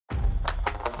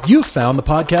You found the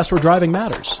podcast where driving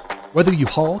matters. Whether you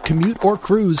haul, commute, or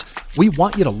cruise, we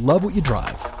want you to love what you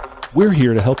drive. We're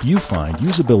here to help you find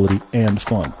usability and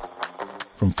fun.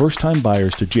 From first-time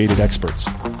buyers to jaded experts,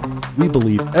 we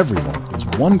believe everyone is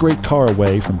one great car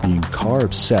away from being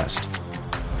car-obsessed.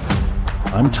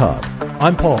 I'm Todd.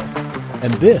 I'm Paul,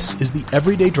 and this is the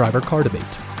Everyday Driver Car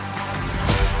Debate.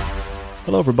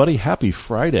 Hello, everybody. Happy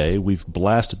Friday. We've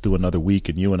blasted through another week,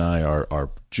 and you and I are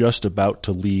just about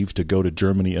to leave to go to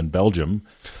Germany and Belgium.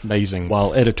 Amazing.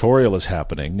 While editorial is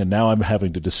happening, and now I'm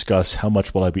having to discuss how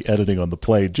much will I be editing on the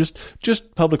plane. Just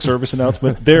public service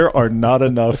announcement. There are not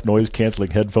enough noise-canceling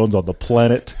headphones on the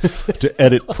planet to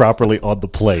edit properly on the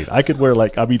plane. I could wear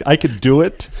I could do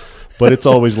it. But it's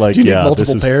always like, do you need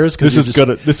multiple pairs? This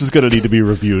is gonna need to be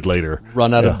reviewed later.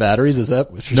 Run out of batteries? Is that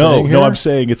what you're saying here? No, I'm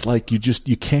saying it's like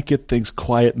you can't get things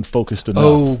quiet and focused enough.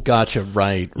 Oh, gotcha.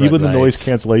 Right. Even the noise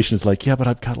cancellation is like, yeah, but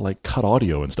I've got to cut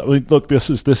audio and stuff. I mean, look,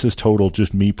 this is total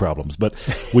just me problems. But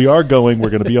we're going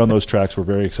to be on those tracks. We're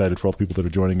very excited for all the people that are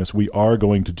joining us. We are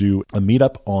going to do a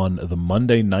meetup on the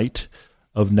Monday night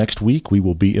of next week. We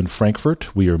will be in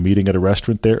Frankfurt. We are meeting at a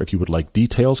restaurant there. If you would like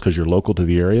details because you're local to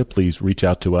the area, please reach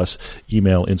out to us.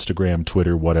 Email, Instagram,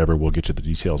 Twitter, whatever. We'll get you the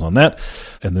details on that.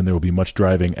 And then there will be much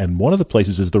driving. And one of the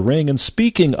places is the Ring. And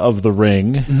speaking of the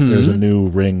Ring, there's a new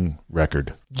Ring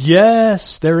record.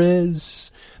 Yes, there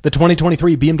is. The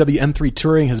 2023 BMW M3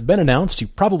 Touring has been announced.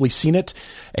 You've probably seen it.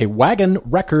 A wagon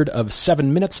record of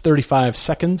 7 minutes, 35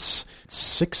 seconds,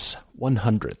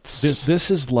 6/100ths. This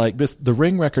is like this. The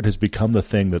Ring record has become the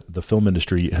thing that the film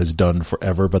industry has done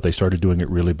forever, but they started doing it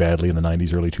really badly in the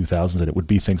 90s, early 2000s, and it would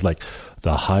be things like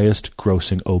the highest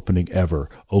grossing opening ever,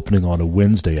 opening on a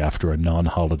Wednesday after a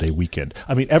non-holiday weekend.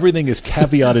 I mean, everything is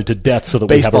caveated to death so that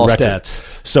we have a record. Stats.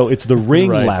 So it's the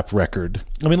Ring lap record.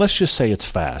 I mean, let's just say it's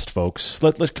fast, folks.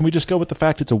 Can we just go with the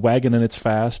fact it's a wagon and it's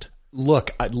fast?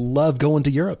 Look, I love going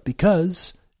to Europe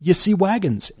because you see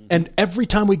wagons. And every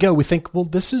time we go, we think, well,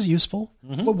 this is useful.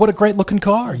 Mm-hmm. Well, what a great looking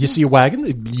car. You see a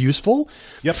wagon, useful.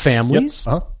 Yep. Families,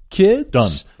 yep. Kids,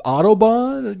 done.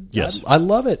 Autobahn. Yes. I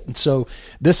love it. And so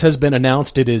this has been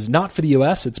announced. It is not for the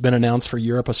U.S. It's been announced for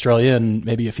Europe, Australia, and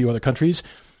maybe a few other countries.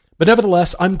 But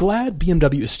nevertheless, I'm glad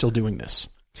BMW is still doing this.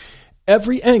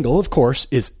 Every angle, of course,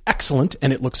 is excellent,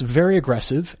 and it looks very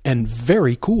aggressive and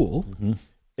very cool,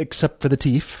 except for the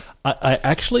Teeff. I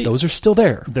actually... Those are still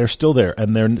there. They're still there,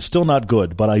 and they're still not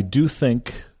good, but I do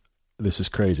think this is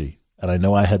crazy. And I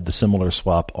know I had the similar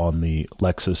swap on the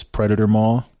Lexus Predator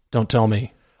Maw. Don't tell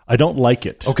me. I don't like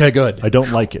it. Okay, good. I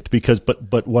don't like it, because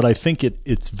but what I think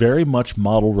it's very much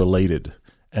model-related,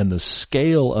 and the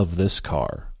scale of this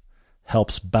car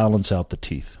helps balance out the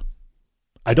Teeff.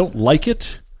 I don't like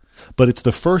it, but it's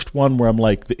the first one where I'm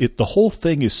like, the whole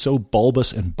thing is so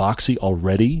bulbous and boxy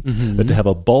already that to have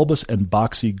a bulbous and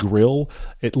boxy grille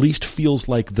at least feels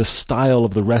like the style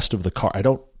of the rest of the car. I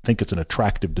don't think it's an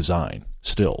attractive design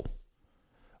still,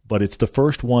 but it's the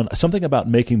first one. Something about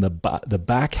making the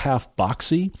back half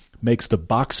boxy makes the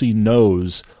boxy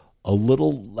nose a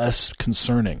little less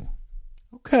concerning.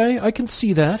 Okay, I can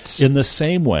see that. In the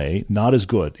same way, not as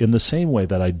good, in the same way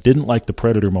that I didn't like the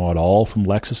Predator Maw at all from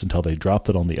Lexus until they dropped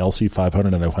it on the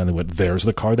LC500, and I finally went, there's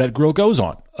the car that grill goes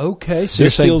on. Okay, so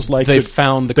this feels like they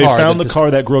found the car. They found the car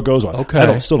that grill goes on. Okay.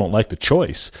 I still don't like the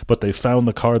choice, but they found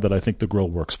the car that I think the grill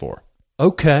works for.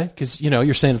 Okay, because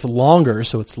you're saying it's longer,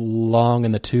 so it's long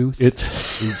in the tooth.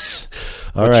 It's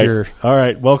all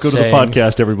right. Welcome to the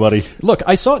podcast, everybody. Look,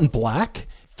 I saw it in black,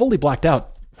 fully blacked out.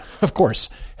 Of course,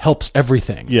 helps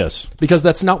everything. Yes. Because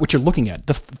that's not what you're looking at.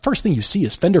 The first thing you see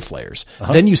is fender flares.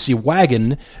 Then you see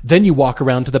wagon. Then you walk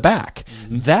around to the back.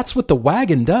 That's what the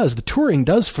wagon does. The Touring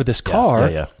does for this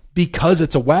car. Yeah. Because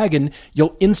it's a wagon,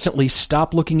 you'll instantly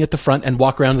stop looking at the front and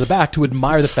walk around to the back to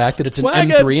admire the fact that it's an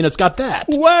M3 and it's got that.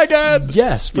 Wagon!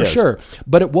 Yes, for sure.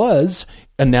 But it was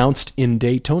announced in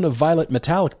Daytona Violet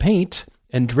metallic paint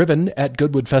and driven at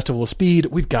Goodwood Festival of Speed.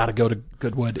 We've got to go to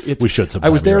Goodwood. We should sometime.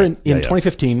 I was there in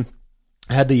 2015.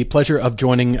 I had the pleasure of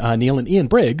joining Neil and Ian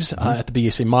Briggs at the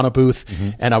BAC Mono booth,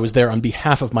 and I was there on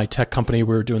behalf of my tech company.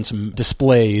 We were doing some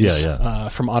displays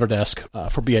from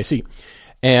Autodesk for BAC.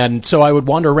 And so I would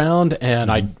wander around,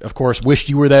 and I, of course, wished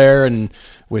you were there, and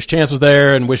wished Chance was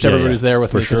there, and wished everybody was there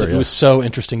with me, because it was so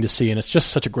interesting to see, and it's just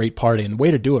such a great party. And the way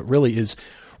to do it really is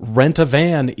rent a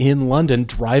van in London,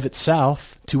 drive it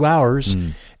south 2 hours,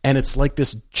 and it's like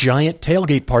this giant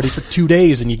tailgate party for 2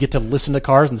 days, and you get to listen to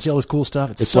cars and see all this cool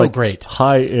stuff. It's so like great.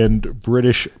 High-end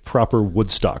British proper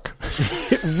Woodstock.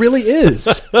 It really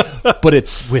is. But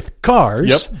it's with cars.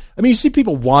 Yep. I mean, you see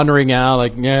people wandering out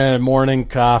like, morning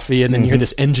coffee, and then you hear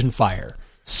this engine fire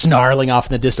snarling off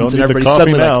in the distance, and everybody's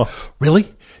suddenly like,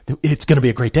 really? It's going to be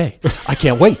a great day. I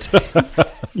can't wait.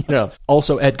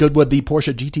 Also at Goodwood, the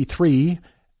Porsche GT3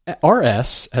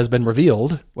 RS has been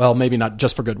revealed. Well, maybe not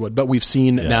just for Goodwood, but we've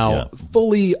seen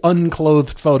fully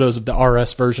unclothed photos of the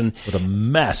RS version. With a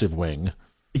massive wing.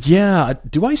 Yeah.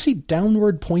 Do I see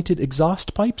downward pointed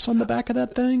exhaust pipes on the back of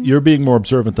that thing? You're being more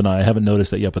observant than I haven't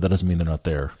noticed that yet, but that doesn't mean they're not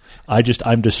there.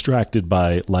 I'm distracted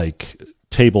by like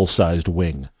table-sized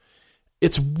wing.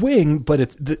 It's wing, but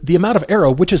it's the amount of aero,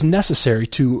 which is necessary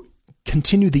to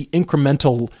continue the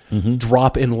incremental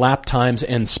drop in lap times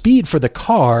and speed for the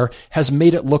car, has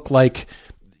made it look like,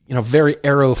 very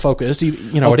aero focused. It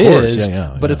is,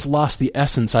 but it's lost the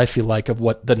essence, I feel like, of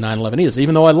what the 911 is.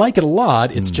 Even though I like it a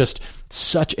lot, it's just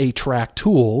such a track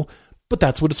tool, but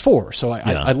that's what it's for. So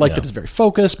I like that it's very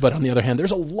focused, but on the other hand,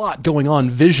 there's a lot going on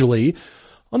visually.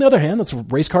 On the other hand, that's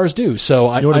what race cars do. So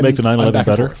you want to make the 911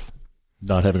 better?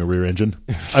 Not having a rear engine.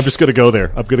 I'm just going to go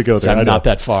there. So I'm not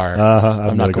that far.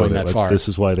 I'm not going that far. This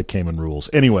is why the Cayman rules.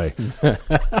 Anyway.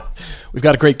 We've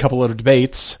got a great couple of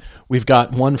debates. We've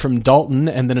got one from Dalton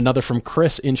and then another from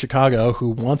Chris in Chicago,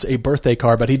 who wants a birthday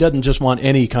car, but he doesn't just want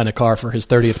any kind of car for his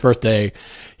 30th birthday.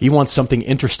 He wants something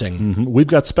interesting. We've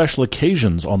got special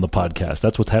occasions on the podcast.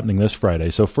 That's what's happening this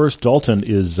Friday. So first, Dalton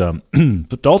is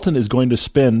going to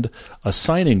spend a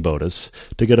signing bonus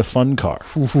to get a fun car,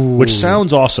 which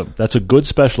sounds awesome. That's a good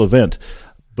special event.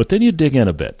 But then you dig in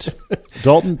a bit.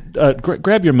 Dalton,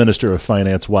 grab your Minister of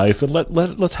Finance wife and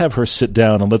let's have her sit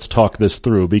down and let's talk this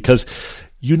through, because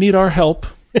you need our help,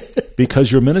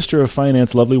 because your Minister of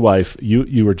Finance, lovely wife,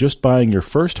 you are just buying your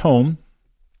first home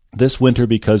this winter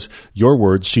because, your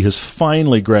words, she has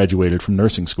finally graduated from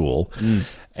nursing school.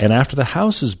 And after the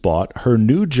house is bought, her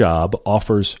new job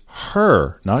offers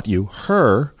her, not you,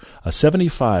 her, a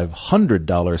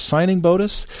 $7,500 signing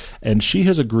bonus, and she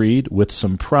has agreed, with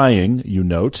some prying, you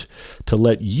note, to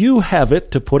let you have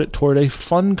it to put it toward a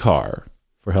fun car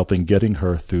for helping getting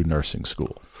her through nursing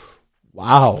school.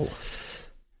 Wow.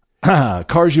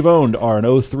 Cars you've owned are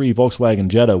an 03 Volkswagen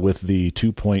Jetta with the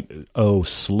 2.0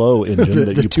 slow engine.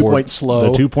 The 2-point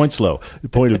slow. The 2-point slow. You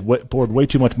poured way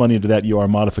too much money into that. You are a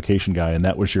modification guy, and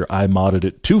that was your I modded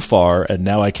it too far, and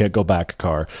now I can't go back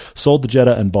car. Sold the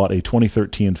Jetta and bought a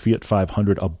 2013 Fiat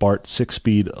 500 Abarth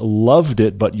 6-speed. Loved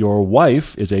it, but your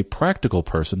wife is a practical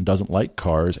person, doesn't like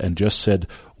cars, and just said,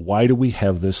 why do we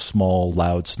have this small,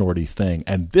 loud, snorty thing?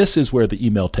 And this is where the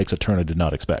email takes a turn I did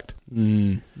not expect.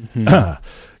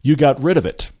 You got rid of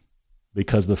it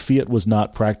because the Fiat was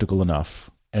not practical enough,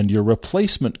 and your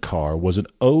replacement car was an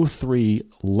 03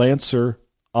 Lancer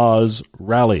Oz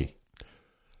Rally.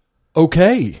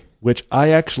 Okay. Which I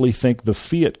actually think the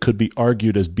Fiat could be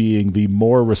argued as being the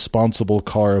more responsible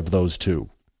car of those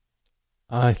two.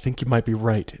 I think you might be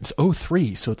right. It's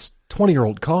 03, so it's a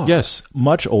 20-year-old car. Yes,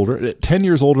 much older, 10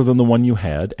 years older than the one you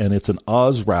had, and it's an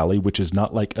Oz Rally, which is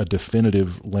not like a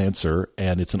definitive Lancer,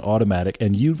 and it's an automatic,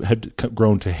 and you had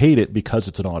grown to hate it because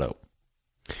it's an auto.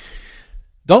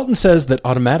 Dalton says that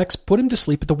automatics put him to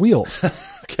sleep at the wheel.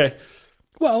 Okay.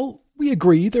 Well, we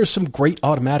agree there's some great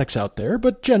automatics out there,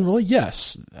 but generally,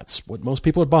 yes, that's what most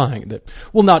people are buying. That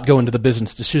will not go into the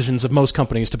business decisions of most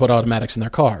companies to put automatics in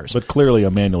their cars. But clearly a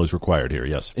manual is required here,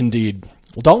 yes. Indeed.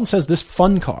 Well, Dalton says this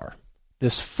fun car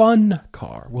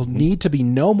will need to be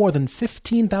no more than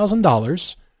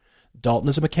 $15,000. Dalton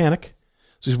is a mechanic,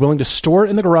 so he's willing to store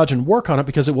it in the garage and work on it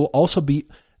because it will also be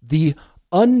the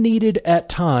unneeded at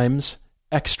times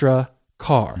extra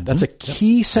car. That's a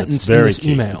key sentence in this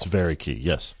email. It's very key,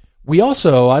 yes. We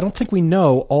also, I don't think we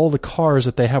know all the cars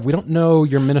that they have. We don't know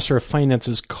your Minister of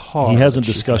Finance's car. He hasn't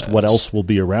discussed what else will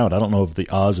be around. I don't know if the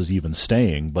Oz is even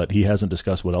staying, but he hasn't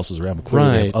discussed what else is around. But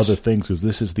clearly they have other things, because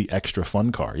this is the extra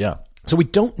fun car, yeah. So we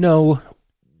don't know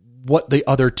what the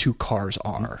other two cars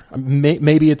are.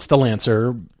 Maybe it's the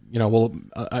Lancer.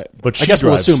 I guess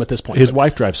we'll assume at this point. His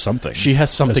wife drives something. She has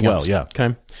something else. Yeah.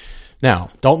 Okay. Now,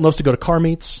 Dalton loves to go to car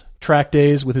meets, track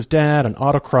days with his dad on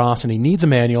autocross, and he needs a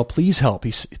manual. Please help.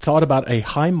 He's thought about a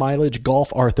high-mileage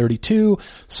Golf R32,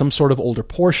 some sort of older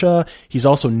Porsche. He's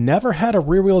also never had a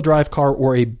rear-wheel drive car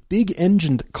or a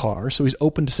big-engined car, so he's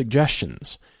open to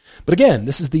suggestions. But again,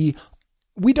 this is the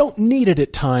we don't need it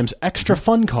at times extra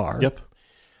fun car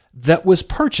that was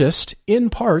purchased in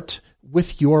part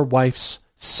with your wife's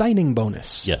signing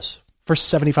bonus. Yes. For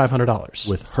 $7,500.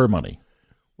 With her money.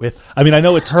 I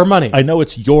know it's her money. I know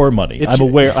it's your money. I'm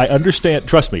aware. I understand.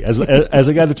 Trust me, as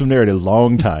a guy that's been married a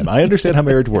long time, I understand how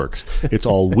marriage works. It's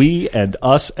all we and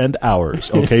us and ours.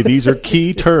 Okay, these are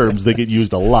key terms that get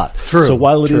used a lot. True. So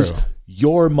while it is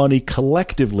your money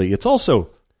collectively, it's also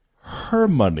her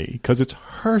money because it's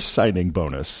her signing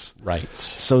bonus. Right.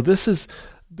 So this is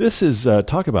This is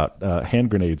talk about hand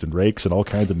grenades and rakes and all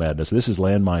kinds of madness. This is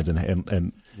landmines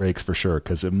and rakes for sure.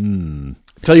 Because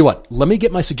tell you what, let me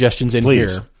get my suggestions in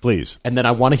here, please, and then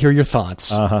I want to hear your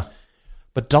thoughts.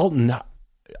 But Dalton,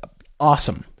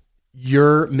 awesome.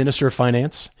 Your Minister of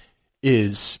Finance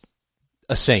is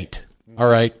a saint. All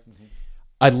right.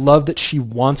 I love that she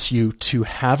wants you to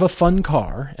have a fun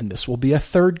car, and this will be a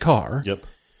third car. Yep.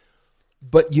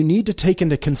 But you need to take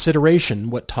into consideration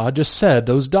what Todd just said.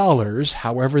 Those dollars,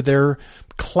 however they're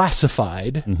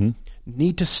classified,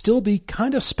 need to still be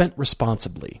kind of spent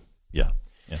responsibly. Yeah.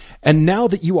 And now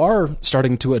that you are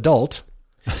starting to adult,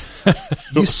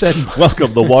 you said...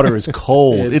 Welcome, the water is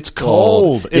cold. It's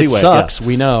cold. Anyway, it sucks,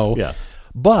 we know. Yeah.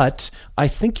 But I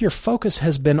think your focus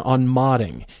has been on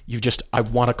modding. I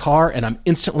want a car, and I'm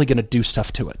instantly going to do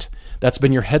stuff to it. That's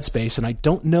been your headspace, and I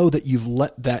don't know that you've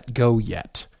let that go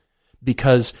yet.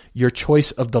 Because your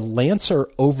choice of the Lancer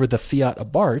over the Fiat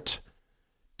Abarth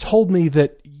told me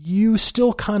that you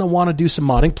still kind of want to do some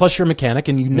modding. Plus, you're a mechanic,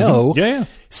 and you know,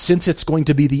 since it's going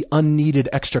to be the unneeded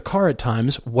extra car at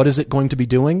times, what is it going to be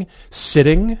doing?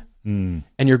 Sitting, and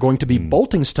you're going to be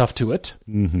bolting stuff to it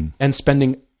and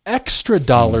spending extra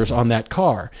dollars on that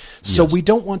car. So we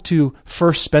don't want to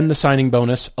first spend the signing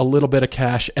bonus, a little bit of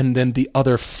cash, and then the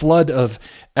other flood of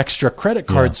extra credit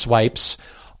card swipes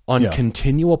on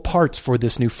continual parts for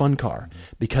this new fun car,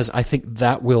 because I think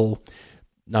that will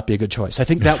not be a good choice. I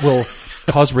think that will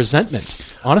cause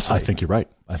resentment, honestly. I think you're right.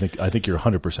 I think you're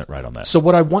 100% right on that. So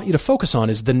what I want you to focus on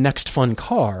is the next fun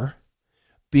car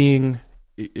being,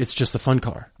 it's just the fun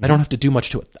car. I don't have to do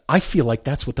much to it. I feel like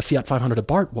that's what the Fiat 500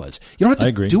 Abarth was. You don't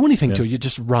have to do anything to it. It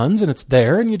just runs and it's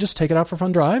there, and you just take it out for a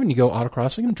fun drive, and you go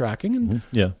autocrossing and tracking, and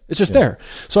it's just there.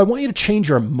 So I want you to change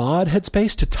your mod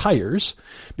headspace to tires,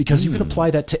 because you can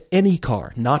apply that to any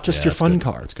car, not just your fun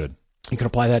car. That's good. You can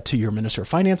apply that to your Minister of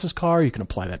Finance's car. You can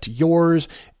apply that to yours,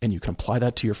 and you can apply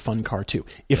that to your fun car too.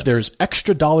 If there's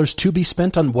extra dollars to be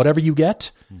spent on whatever you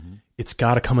get, it's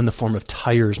got to come in the form of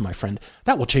tires, my friend.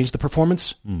 That will change the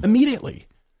performance immediately.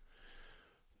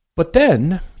 But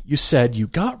then you said you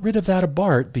got rid of that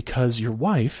Abarth because your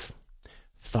wife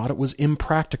thought it was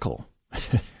impractical.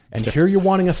 And here you're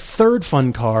wanting a third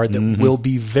fun car that will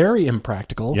be very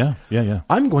impractical. Yeah.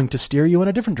 I'm going to steer you in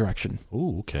a different direction.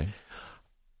 Oh, okay.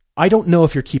 I don't know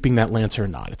if you're keeping that Lancer or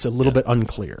not. It's a little bit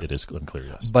unclear. It is unclear,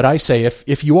 yes. But I say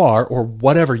if you are, or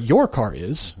whatever your car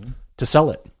is, to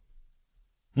sell it.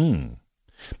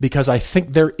 Because I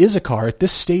think there is a car at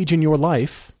this stage in your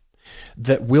life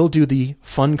that will do the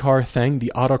fun car thing,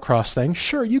 the autocross thing.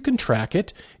 Sure, you can track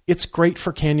it. It's great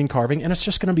for canyon carving, and it's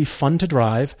just going to be fun to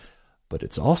drive. But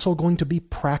it's also going to be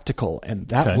practical, and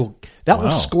that will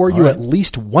score you at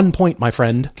least 1 point, my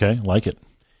friend. Okay, like it.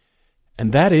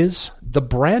 And that is the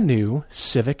brand new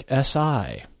Civic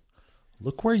Si.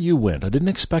 Look where you went. I didn't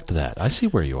expect that. I see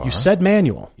where you are. You said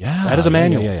manual. Yeah. That is a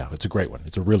manual. Yeah. It's a great one.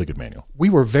 It's a really good manual. We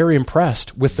were very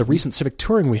impressed with the recent Civic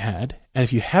Touring we had. And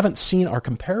if you haven't seen our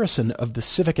comparison of the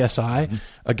Civic Si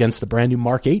against the brand new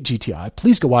Mark 8 GTI,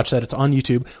 please go watch that. It's on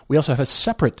YouTube. We also have a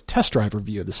separate test drive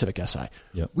review of the Civic Si.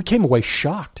 Yep. We came away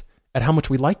shocked at how much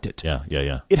we liked it.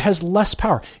 Yeah. It has less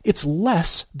power. It's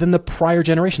less than the prior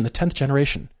generation, the 10th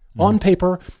generation. On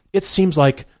paper, it seems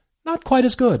like not quite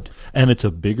as good. And it's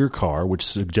a bigger car, which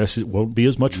suggests it won't be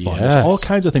as much fun. Yes. There's all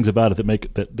kinds of things about it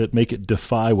that make it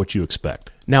defy what you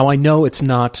expect. Now, I know it's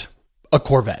not a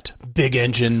Corvette. Big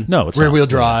engine, it's rear-wheel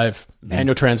drive,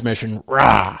 manual transmission,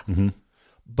 rah.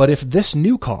 But if this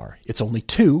new car, it's only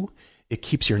 2, it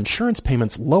keeps your insurance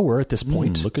payments lower at this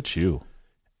point. Look at you.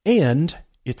 And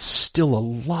it's still a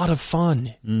lot of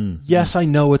fun. Yes, I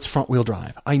know it's front-wheel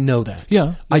drive. I know that.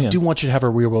 I do want you to have a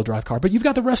rear-wheel drive car, but you've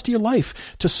got the rest of your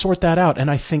life to sort that out. And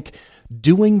I think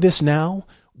doing this now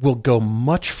will go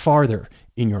much farther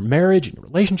in your marriage, in your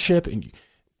relationship, in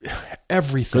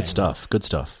everything. Good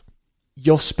stuff.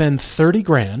 You'll spend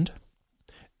 $30,000,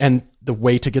 and the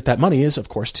way to get that money is, of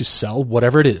course, to sell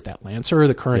whatever it is, that Lancer or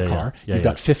the current car. You've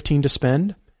got $15,000 to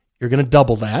spend. You're going to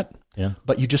double that. Yeah.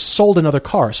 But you just sold another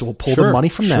car, so we'll pull the money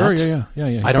from that.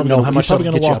 Yeah. I don't know how much you're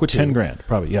that'll probably get you walk up with to. $10,000,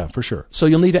 probably. For sure. So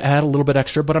you'll need to add a little bit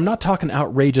extra, but I'm not talking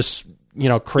outrageous,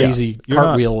 crazy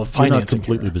cartwheel of financing. You're not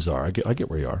completely bizarre. I get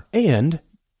where you are. And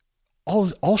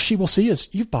all she will see is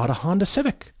you've bought a Honda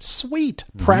Civic. Sweet,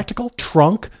 practical,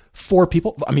 trunk, 4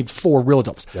 people. I mean, 4 real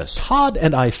adults. Yes. Todd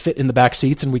and I fit in the back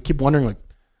seats, and we keep wondering, like,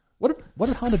 what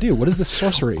did Honda do? What is this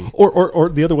sorcery? Or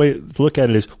the other way to look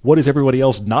at it is, what is everybody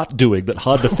else not doing that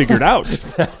Honda figured out?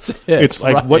 That's it. It's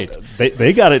like, what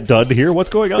they got it done here.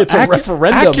 What's going on? It's a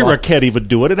referendum. Acura can't even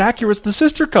do it, and Acura's the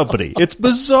sister company. It's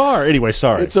bizarre. Anyway,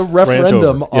 sorry. It's a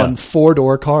referendum on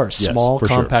 4-door cars, small, for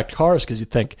compact cars, because you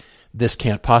think this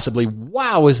can't possibly,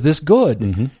 wow, is this good?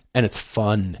 Mm-hmm. And it's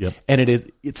fun. Yep. And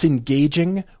it's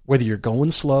engaging whether you're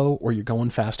going slow or you're going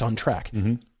fast on track.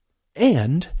 Mm-hmm.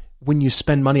 And when you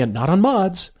spend money not on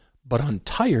mods, but on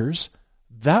tires,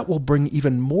 that will bring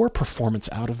even more performance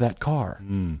out of that car.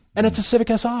 Mm-hmm. And it's a Civic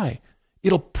Si.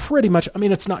 It'll pretty much, I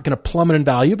mean, it's not going to plummet in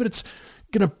value, but it's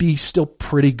going to be still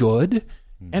pretty good.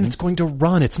 And it's going to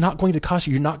run. It's not going to cost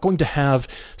you. You're not going to have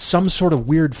some sort of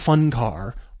weird fun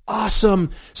car.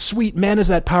 Awesome, sweet, man, is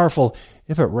that powerful.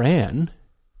 If it ran,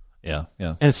 yeah,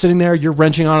 and it's sitting there, you're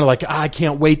wrenching on it like, I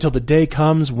can't wait till the day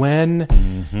comes when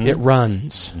it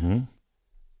runs.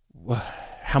 Mm-hmm.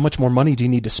 How much more money do you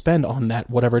need to spend on that,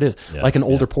 whatever it is? Like an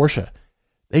older Porsche.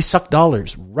 They suck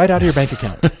dollars right out of your bank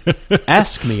account.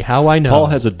 Ask me how I know. Paul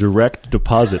has a direct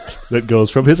deposit that goes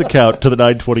from his account to the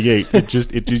 928. It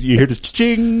just you hear the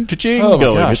ching, cha-ching going.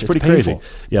 Gosh, it's pretty painful.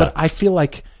 crazy. Yeah. But I feel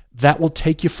like that will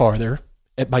take you farther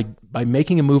by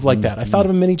making a move like that. I thought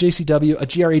of a mini JCW. A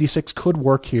GR86 could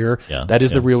work here. Yeah, that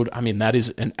is the real. I mean, that is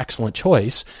an excellent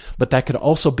choice. But that could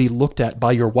also be looked at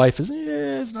by your wife as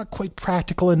it's not quite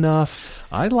practical enough.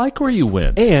 I like where you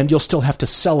went. And you'll still have to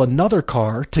sell another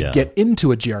car to get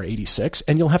into a GR86,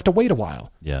 and you'll have to wait a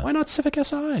while. Yeah. Why not Civic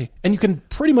Si? And you can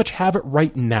pretty much have it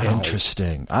right now.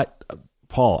 Interesting.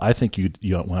 Paul, I think you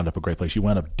wound up a great place. You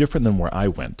wound up different than where I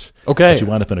went. Okay. But you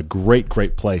wound up in a great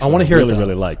place. I want to hear really, it,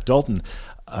 really like. Dalton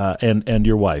and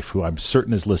your wife, who I'm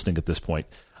certain is listening at this point,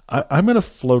 I'm going to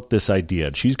float this idea,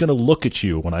 and she's going to look at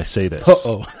you when I say this.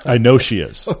 Uh-oh. I know she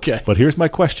is. Okay. But here's my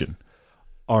question.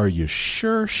 Are you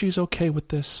sure she's okay with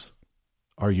this?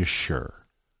 Are you sure?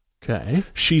 Okay.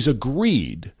 She's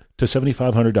agreed to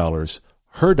 $7,500,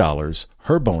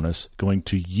 her bonus, going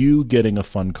to you getting a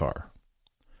fun car.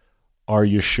 Are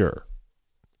you sure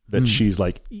that she's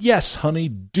like, yes, honey,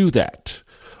 do that?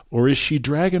 Or is she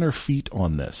dragging her feet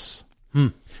on this?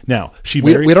 Now,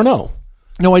 we don't know.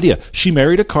 No idea. She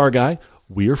married a car guy.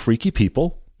 We are freaky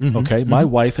people. Okay, my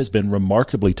wife has been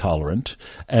remarkably tolerant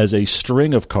as a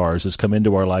string of cars has come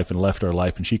into our life and left our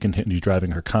life, and she continues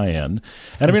driving her Cayenne.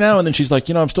 And every now and then she's like,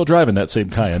 I'm still driving that same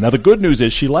Cayenne. Now, the good news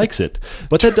is she likes it,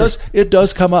 but it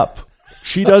does come up.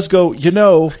 She does go,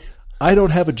 I don't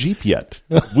have a Jeep yet.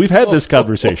 We've had this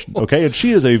conversation, okay? And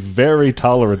she is a very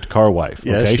tolerant car wife,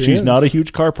 okay? Yes, She's not a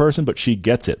huge car person, but she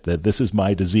gets it, that this is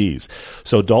my disease.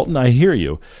 So, Dalton, I hear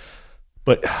you,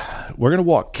 but we're going to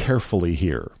walk carefully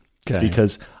here. Okay.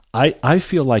 Because I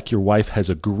feel like your wife has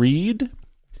agreed,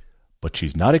 but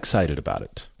she's not excited about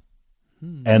it.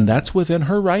 And that's within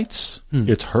her rights.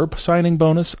 It's her signing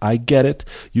bonus. I get it.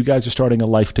 You guys are starting a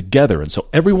life together. And so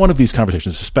every one of these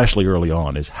conversations, especially early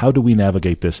on, is how do we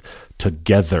navigate this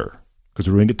together? Because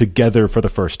we're doing it together for the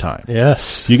first time.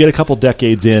 Yes. You get a couple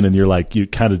decades in and you're like, you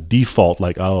kind of default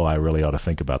like, oh, I really ought to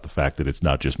think about the fact that it's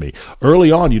not just me.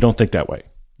 Early on, you don't think that way.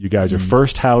 You guys are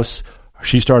first house.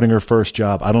 She's starting her first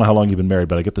job. I don't know how long you've been married,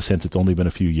 but I get the sense it's only been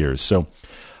a few years. So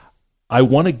I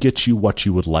want to get you what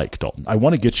you would like, Dalton. I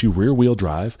want to get you rear-wheel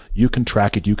drive. You can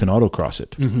track it. You can autocross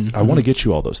it. I want to get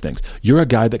you all those things. You're a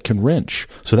guy that can wrench.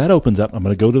 So that opens up. I'm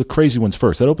going to go to the crazy ones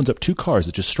first. That opens up two cars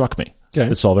that just struck me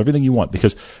that solve everything you want,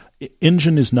 because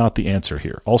engine is not the answer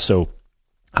here. Also,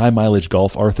 high-mileage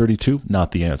Golf R32,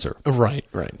 not the answer. Right.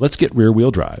 Let's get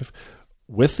rear-wheel drive.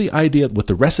 With the idea, with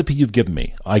the recipe you've given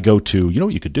me, I go to,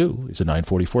 what you could do is a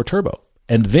 944 turbo.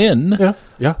 And then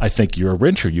I think you're a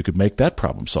wrencher. You could make that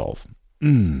problem solve.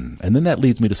 And then that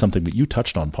leads me to something that you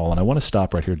touched on, Paul, and I want to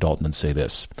stop right here, Dalton, and say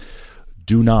this.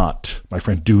 Do not, my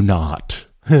friend, do not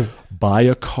buy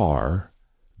a car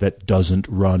that doesn't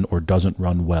run or doesn't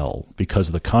run well,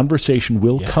 because the conversation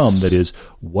will come that is,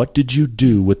 what did you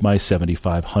do with my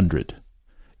 7500?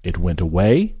 It went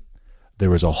away.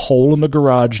 There is a hole in the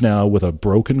garage now with a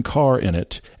broken car in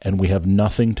it, and we have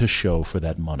nothing to show for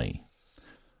that money.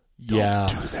 Don't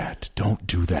do that. Don't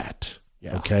do that.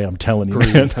 Yeah. Okay, I'm telling you,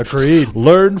 man. Agreed.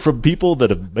 Learn from people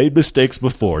that have made mistakes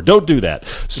before. Don't do that.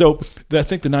 So I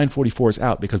think the 944 is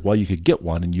out, because while you could get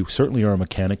one, and you certainly are a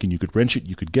mechanic, and you could wrench it,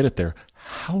 you could get it there,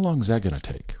 how long is that going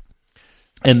to take?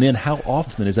 And then how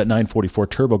often is that 944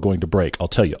 turbo going to break? I'll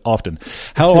tell you, often.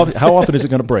 How often is it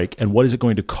going to break, and what is it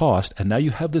going to cost? And now you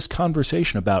have this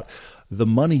conversation about the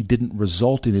money didn't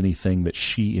result in anything that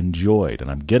she enjoyed,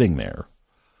 and I'm getting there.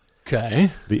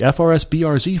 Okay. The FRS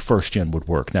BRZ first gen would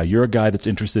work. Now, you're a guy that's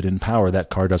interested in power. That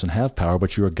car doesn't have power,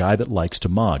 but you're a guy that likes to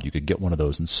mod. You could get one of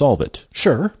those and solve it.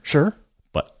 Sure.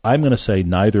 But I'm going to say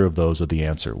neither of those are the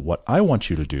answer. What I want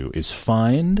you to do is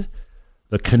find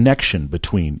the connection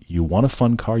between you want a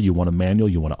fun car, you want a manual,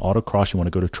 you want to autocross, you want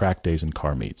to go to track days and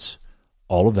car meets.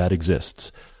 All of that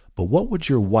exists. But what would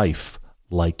your wife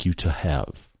like you to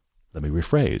have? Let me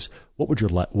rephrase. What would your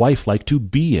wife like to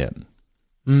be in?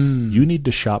 You need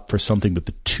to shop for something that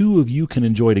the two of you can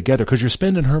enjoy together because you're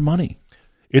spending her money.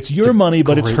 It's your money,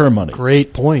 but it's her money.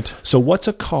 Great point. So what's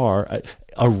a car,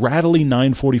 a rattly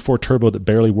 944 turbo that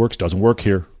barely works, doesn't work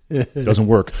here. Doesn't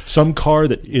work. Some car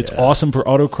that it's awesome for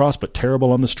autocross but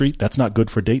terrible on the street, that's not good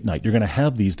for date night. You're going to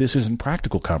have these. This isn't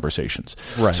practical conversations.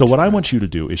 Right. So what I want you to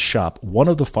do is shop one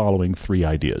of the following three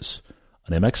ideas.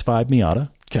 An MX-5 Miata,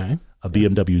 a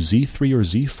BMW Z3 or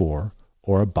Z4,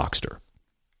 or a Boxster.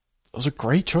 Those are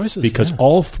great choices. Because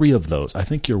all three of those, I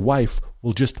think your wife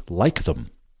will just like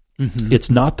them. Mm-hmm. It's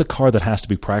not the car that has to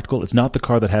be practical. It's not the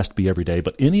car that has to be every day.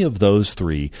 But any of those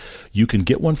three, you can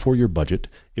get one for your budget.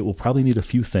 It will probably need a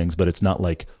few things, but it's not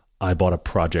like I bought a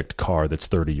project car that's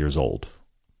 30 years old.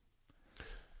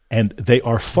 And they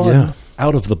are fun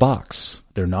out of the box.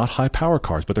 They're not high-power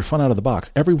cars, but they're fun out of the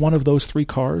box. Every one of those three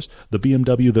cars, the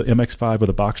BMW, the MX-5, or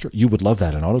the Boxster, you would love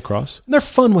that in autocross. And they're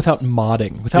fun without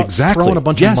modding, without throwing a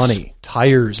bunch of money.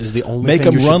 Tires is the only Make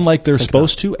thing them run like they're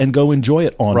supposed to and go enjoy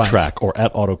it on track or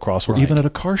at autocross or even at a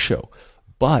car show.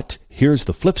 But here's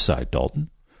the flip side, Dalton.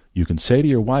 You can say to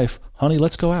your wife, honey,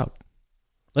 let's go out.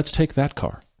 Let's take that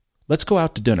car. Let's go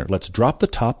out to dinner. Let's drop the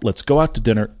top. Let's go out to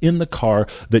dinner in the car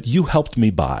that you helped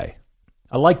me buy.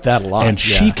 I like that a lot. And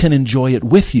she can enjoy it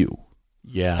with you.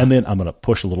 Yeah. And then I'm going to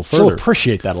push a little further. She'll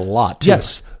appreciate that a lot, too.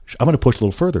 Yes. I'm going to push a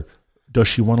little further. Does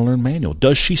she want to learn manual?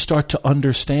 Does she start to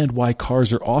understand why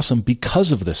cars are awesome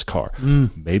because of this car?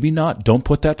 Maybe not. Don't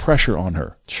put that pressure on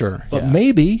her. Sure. But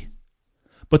maybe.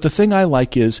 But the thing I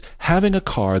like is having a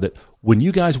car that when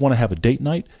you guys want to have a date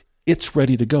night, it's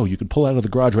ready to go. You can pull out of the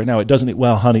garage right now. It doesn't,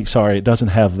 well, honey, sorry, it doesn't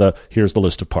have here's the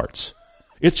list of parts.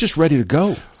 It's just ready to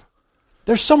go.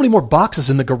 There's so many more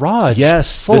boxes in the garage.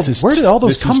 Yes. Where did all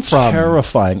those come from?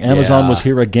 Terrifying. Amazon was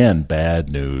here again. Bad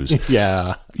news.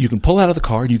 Yeah. You can pull out of the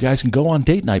car and you guys can go on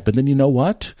date night. But then you know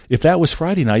what? If that was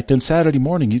Friday night, then Saturday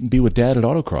morning you can be with Dad at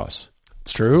autocross.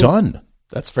 It's true. Done.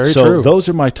 That's very true. So those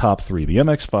are my top three. The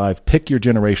MX-5, pick your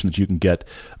generation that you can get.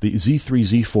 The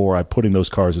Z3, Z4, I'm putting those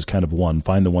cars as kind of one.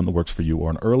 Find the one that works for you.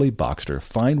 Or an early Boxster.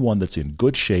 Find one that's in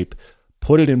good shape.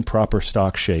 Put it in proper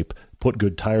stock shape. Put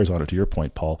good tires on it, to your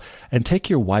point, Paul, and take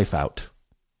your wife out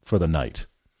for the night.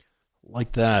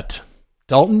 Like that.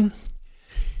 Dalton,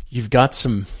 you've got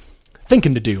some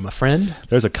thinking to do, my friend.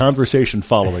 There's a conversation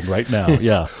following right now.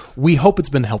 Yeah. We hope it's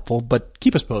been helpful, but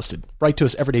keep us posted. Write to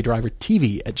us,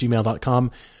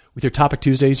 everydaydrivertv@gmail.com, with your Topic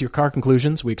Tuesdays, your car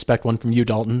conclusions. We expect one from you,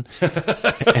 Dalton.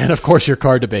 And, of course, your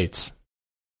car debates.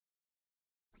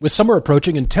 With summer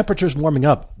approaching and temperatures warming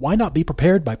up, why not be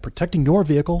prepared by protecting your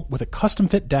vehicle with a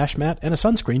custom-fit dash mat and a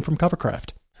sunscreen from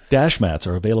Covercraft? Dash mats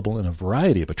are available in a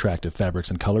variety of attractive fabrics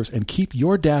and colors and keep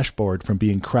your dashboard from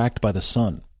being cracked by the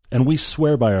sun. And we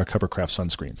swear by our Covercraft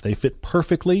sunscreens. They fit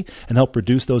perfectly and help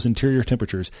reduce those interior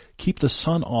temperatures, keep the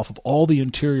sun off of all the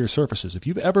interior surfaces. If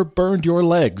you've ever burned your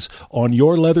legs on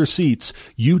your leather seats,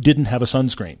 you didn't have a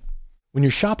sunscreen. When you're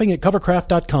shopping at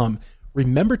covercraft.com,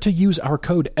 remember to use our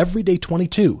code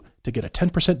EVERYDAY22 to get a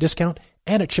 10% discount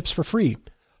and it ships for free.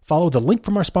 Follow the link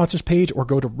from our sponsors page or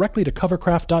go directly to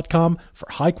covercraft.com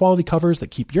for high-quality covers that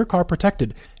keep your car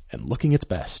protected and looking its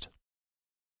best.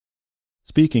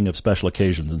 Speaking of special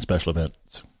occasions and special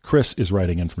events, Chris is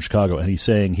writing in from Chicago, and he's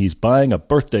saying he's buying a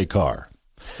birthday car.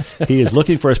 He is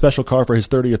looking for a special car for his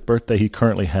 30th birthday. He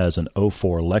currently has an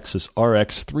 04 Lexus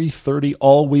RX 330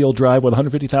 all-wheel drive with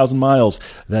 150,000 miles.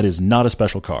 That is not a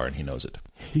special car, and he knows it.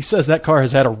 He says that car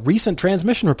has had a recent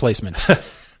transmission replacement.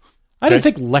 I didn't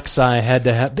think Lexi had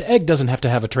to have... The Egg doesn't have to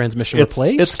have a transmission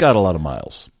replaced. It's got a lot of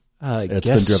miles. It's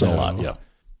been driven a lot, yeah.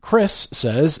 Chris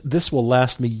says, this will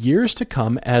last me years to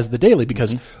come as the daily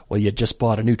because, well, you just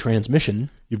bought a new transmission.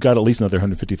 You've got at least another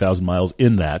 150,000 miles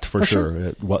in that, for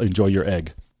sure. Well, enjoy your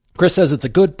Egg. Chris says it's a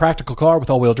good, practical car with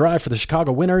all-wheel drive for the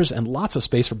Chicago winters and lots of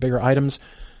space for bigger items.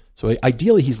 So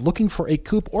ideally, he's looking for a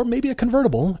coupe or maybe a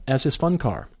convertible as his fun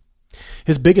car.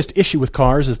 His biggest issue with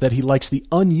cars is that he likes the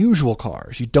unusual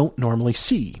cars you don't normally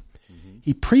see.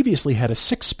 He previously had a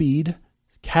 6-speed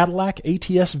Cadillac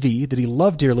ATS-V that he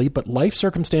loved dearly, but life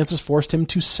circumstances forced him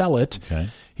to sell it. Okay.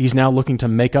 He's now looking to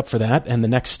make up for that and the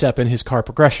next step in his car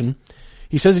progression.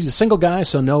 He says he's a single guy,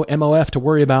 so no MOF to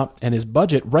worry about, and his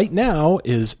budget right now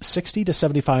is $60,000 to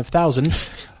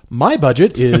 $75,000. My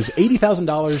budget is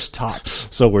 $80,000 tops.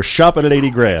 So we're shopping at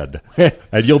 $80,000,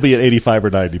 and you'll be at 85 or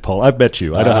 90, Paul. I've bet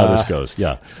you. I know how this goes.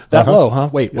 Yeah, that low,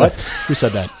 huh? Wait, what? Who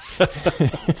said that?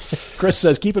 Chris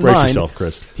says, keep in Brace mind, yourself,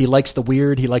 Chris. He likes the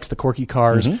weird, he likes the quirky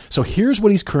cars. So here's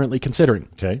what he's currently considering.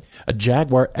 Okay. A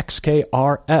Jaguar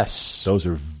XK-RS. Those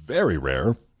are very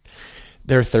rare.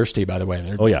 They're thirsty, by the way.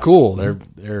 They're cool.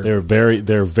 They're very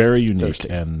unique thirsty.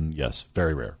 And yes,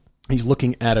 very rare. He's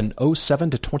looking at an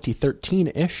 07 to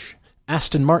 2013-ish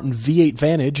Aston Martin V8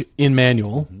 Vantage in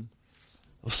manual.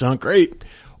 They'll sound great.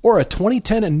 Or a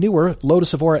 2010 and newer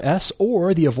Lotus Evora S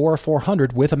or the Evora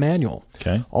 400 with a manual.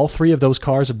 Okay. All three of those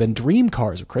cars have been dream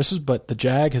cars of Chris's, but the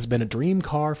Jag has been a dream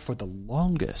car for the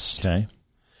longest. Okay.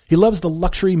 He loves the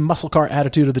luxury muscle car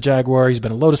attitude of the Jaguar. He's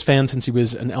been a Lotus fan since he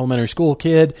was an elementary school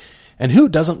kid. And who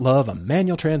doesn't love a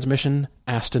manual transmission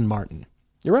Aston Martin?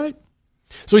 You're right.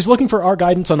 So he's looking for our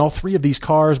guidance on all three of these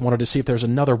cars. Wanted to see if there's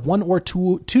another one or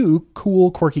two cool,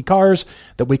 quirky cars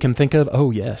that we can think of,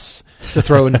 oh yes, to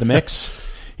throw into the mix.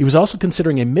 He was also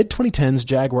considering a mid-2010s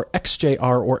Jaguar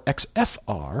XJR or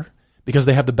XFR because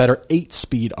they have the better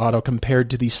 8-speed auto compared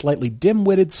to the slightly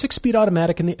dim-witted 6-speed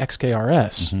automatic in the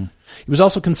XKRS. Mm-hmm. He was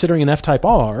also considering an F-Type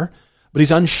R, but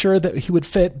he's unsure that he would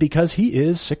fit because he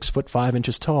is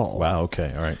 6'5" tall. Wow,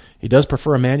 okay, all right. He does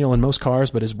prefer a manual in most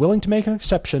cars, but is willing to make an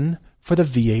exception for the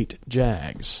V8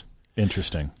 Jags.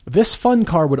 Interesting. This fun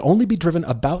car would only be driven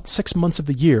about 6 months of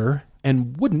the year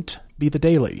and wouldn't be the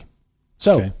daily.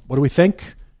 So, What do we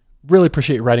think? Really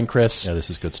appreciate your writing, Chris. Yeah,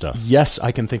 this is good stuff. Yes,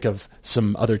 I can think of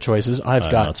some other choices.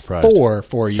 I've got 4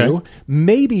 for you. Okay.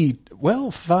 Maybe,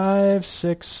 5,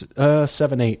 6,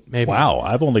 7, 8, maybe. Wow,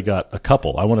 I've only got a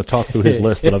couple. I want to talk through his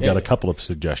list, but I've got a couple of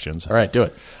suggestions. All right, do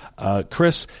it.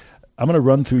 Chris, I'm going to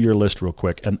run through your list real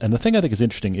quick. And the thing I think is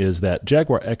interesting is that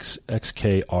Jaguar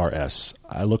XKRS,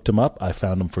 I looked them up. I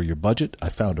found them for your budget. I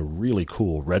found a really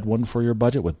cool red one for your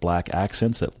budget with black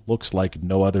accents that looks like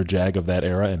no other Jag of that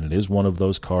era, and it is one of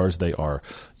those cars. They are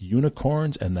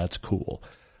unicorns, and that's cool.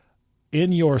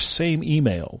 In your same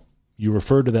email, you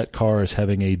refer to that car as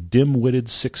having a dim-witted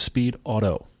 6-speed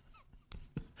auto.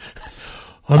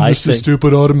 I'm just a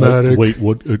stupid automatic. Wait,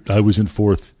 what? I was in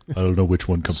 4th. I don't know which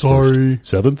one comes Sorry.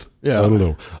 first. 7th? Yeah. I don't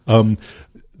know.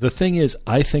 The thing is,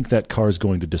 I think that car is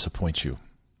going to disappoint you.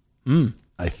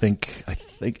 I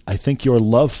think your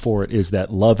love for it is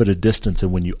that love at a distance,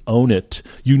 and when you own it,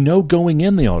 you know going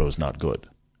in the auto's not good.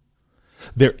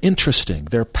 They're interesting,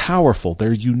 they're powerful,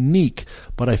 they're unique,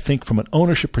 but I think from an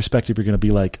ownership perspective, you're going to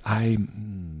be like,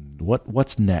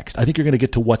 what's next? I think you're going to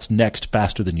get to what's next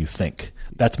faster than you think.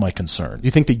 That's my concern. Do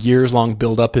you think the years-long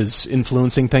build-up is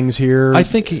influencing things here? I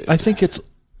think it's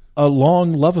a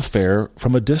long love affair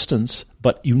from a distance,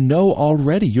 but you know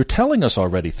already, you're telling us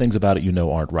already things about it you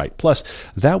know aren't right. Plus,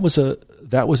 that was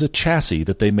a chassis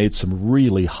that they made some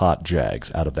really hot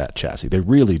Jags out of that chassis. They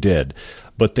really did.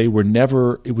 But it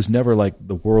was never like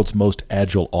the world's most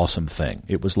agile, awesome thing.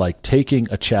 It was like taking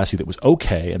a chassis that was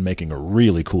okay and making a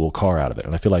really cool car out of it.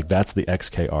 And I feel like that's the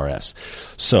XKRS.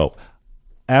 So,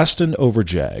 Aston over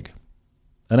Jag.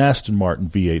 An Aston Martin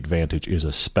V8 Vantage is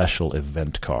a special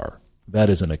event car. That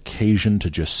is an occasion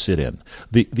to just sit in.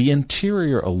 The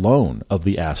interior alone of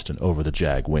the Aston over the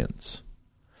Jag wins.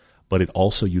 But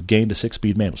you gained a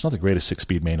 6-speed manual. It's not the greatest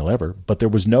 6-speed manual ever, but there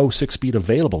was no 6-speed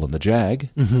available in the Jag.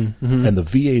 And the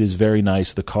V8 is very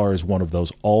nice. The car is one of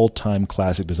those all-time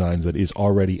classic designs that is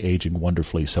already aging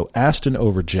wonderfully. So Aston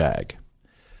over Jag.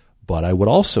 But I would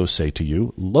also say to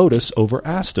you, Lotus over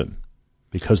Aston.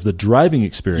 Because the driving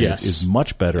experience is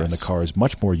much better and the car is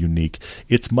much more unique.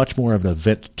 It's much more of an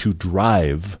event to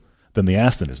drive than the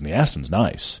Aston is. And the Aston's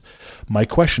nice. My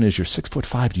question is, you're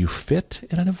 6'5". Do you fit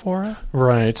in an Evora?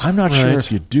 Right. I'm not sure if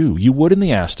you do. You would in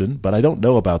the Aston, but I don't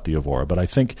know about the Evora. But I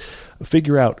think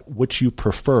figure out which you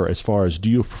prefer as far as, do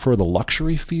you prefer the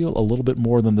luxury feel a little bit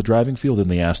more than the driving feel? Then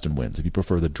the Aston wins. If you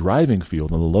prefer the driving feel,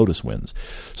 then the Lotus wins.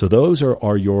 So those are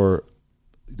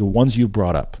the ones you've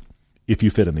brought up if you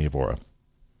fit in the Evora.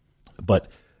 But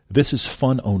this is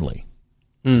fun only.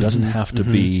 It doesn't have to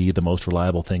be the most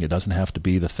reliable thing. It doesn't have to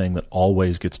be the thing that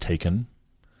always gets taken.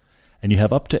 And you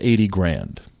have up to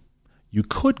 $80,000. You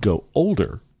could go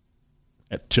older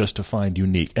just to find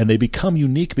unique. And they become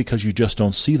unique because you just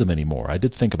don't see them anymore. I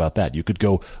did think about that. You could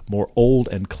go more old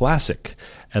and classic.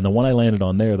 And the one I landed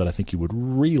on there that I think you would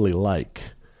really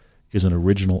like is an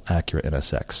original Acura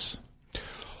NSX.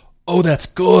 Oh, that's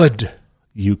good.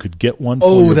 You could get one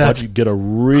for your budget. Get a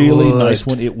really nice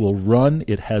one. It will run.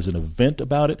 It has an event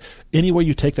about it. Anywhere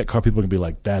you take that car, people are going to be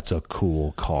like, that's a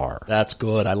cool car. That's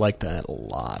good. I like that a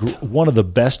lot. One of the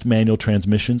best manual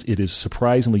transmissions. It is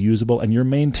surprisingly usable, and you're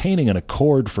maintaining an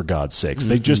Accord, for God's sakes.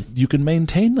 You can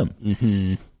maintain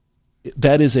them.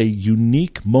 That is a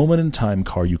unique moment-in-time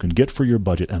car you can get for your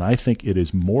budget, and I think it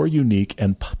is more unique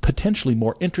and potentially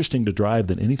more interesting to drive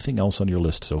than anything else on your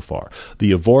list so far.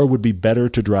 The Evora would be better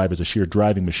to drive as a sheer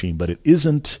driving machine, but it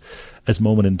isn't as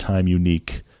moment-in-time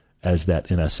unique as that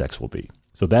NSX will be.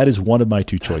 So that is one of my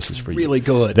two choices for you. Really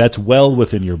good. That's well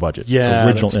within your budget. Yeah,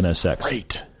 original NSX.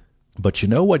 Great. But you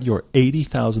know what your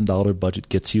 $80,000 budget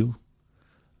gets you?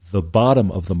 The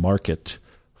bottom of the market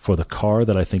for the car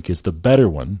that I think is the better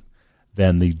one.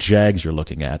 than the Jags you're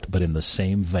looking at, but in the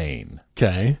same vein.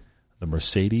 Okay. The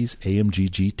Mercedes AMG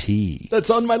GT.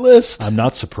 That's on my list. I'm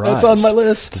not surprised. That's on my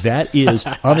list. That is,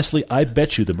 honestly, I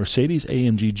bet you the Mercedes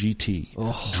AMG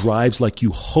GT drives like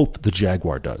you hope the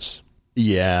Jaguar does.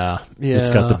 Yeah. It's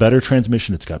got the better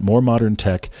transmission. It's got more modern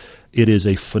tech. It is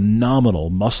a phenomenal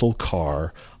muscle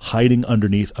car hiding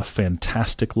underneath a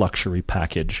fantastic luxury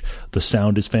package. The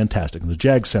sound is fantastic. And the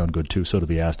Jags sound good too, so do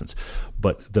the Astons.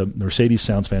 But the Mercedes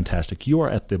sounds fantastic. You are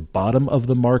at the bottom of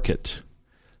the market.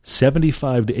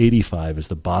 75 to 85 is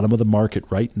the bottom of the market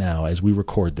right now as we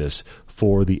record this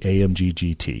for the AMG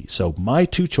GT. So my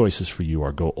two choices for you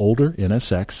are go older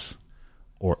NSX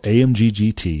or AMG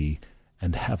GT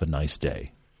and have a nice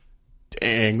day.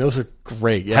 Dang, those are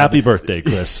great. Yeah. Happy birthday,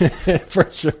 Chris.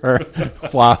 For sure.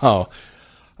 Wow.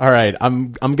 All right,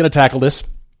 I'm going to tackle this.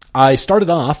 I started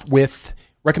off with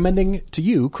recommending to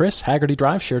you, Chris, Haggerty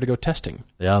Drive Share to go testing.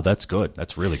 Yeah, that's good.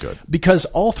 That's really good. Because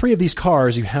all three of these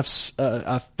cars you have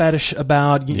a fetish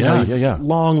about. You've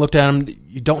long looked at them.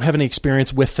 You don't have any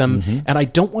experience with them. Mm-hmm. And I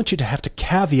don't want you to have to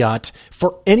caveat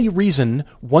for any reason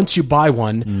once you buy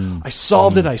one. I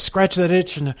solved it. I scratched that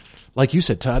itch. And like you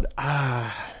said, Todd,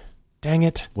 dang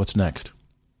it. What's next?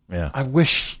 Yeah. I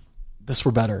wish this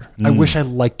were better. I wish I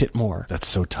liked it more. That's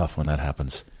so tough when that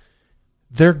happens.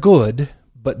 They're good,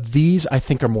 but these I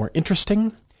think are more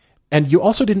interesting. And you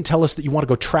also didn't tell us that you want to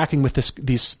go tracking with this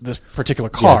particular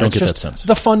car. Yeah, don't it's get just that sense.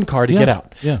 the fun car to get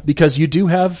out. Yeah. Because you do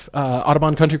have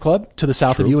Audubon Country Club to the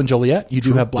south of you in Joliet. You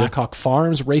do have Blackhawk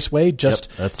Farms Raceway just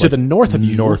to the north of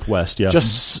you. Northwest,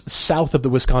 just south of the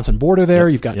Wisconsin border there.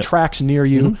 You've got tracks near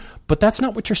you. But that's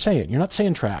not what you're saying. You're not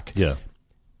saying track. Yeah.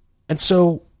 And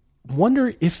so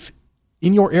wonder if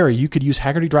in your area you could use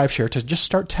Haggerty Drive Share to just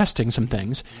start testing some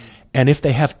things. And if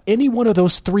they have any one of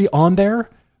those three on there,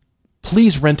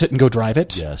 please rent it and go drive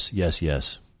it. Yes.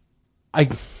 I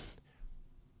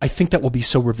think that will be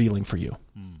so revealing for you.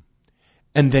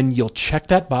 And then you'll check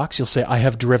that box. You'll say, I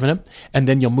have driven it. And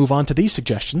then you'll move on to these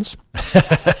suggestions.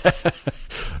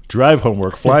 Drive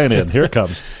homework flying in. Here it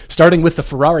comes. Starting with the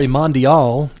Ferrari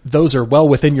Mondial, those are well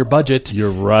within your budget.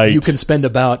 You're right. You can spend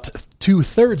about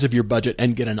 2/3 of your budget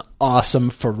and get an awesome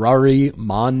Ferrari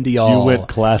Mondial. You went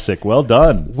classic. Well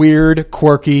done. Weird,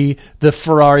 quirky, the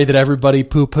Ferrari that everybody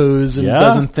poo-poos and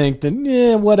doesn't think that,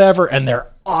 whatever. And they're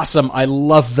awesome. I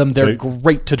love them. They're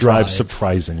great to drive.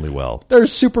 Surprisingly well. They're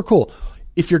super cool.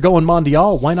 If you're going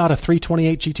Mondial, why not a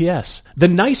 328 GTS? The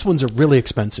nice ones are really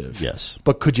expensive. Yes.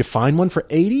 But could you find one for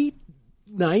 80,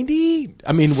 90?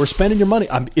 I mean, we're spending your money.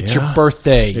 It's your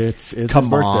birthday. It's Come his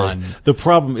birthday. on. The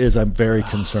problem is I'm very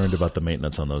concerned about the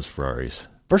maintenance on those Ferraris.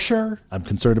 For sure. I'm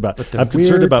concerned about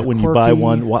when you quirky. buy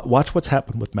one. Watch what's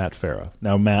happened with Matt Farah.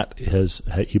 Now, Matt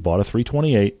he bought a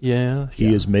 328. Yeah.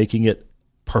 He is making it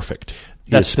perfect.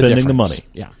 That's is spending the difference. money.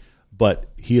 Yeah.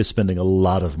 But he is spending a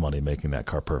lot of money making that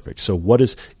car perfect. So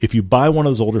if you buy one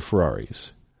of those older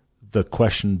Ferraris, the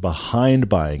question behind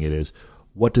buying it is,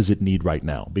 what does it need right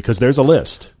now? Because there's a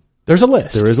list. There's a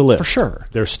list. There is a list. For sure.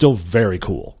 They're still very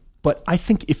cool. But I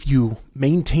think if you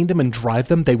maintain them and drive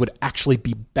them, they would actually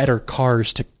be better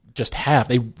cars to just have.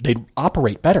 They'd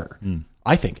operate better,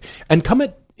 I think. And come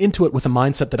into it with a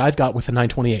mindset that I've got with the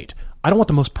 928. I don't want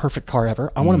the most perfect car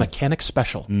ever. I want a mechanic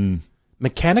special.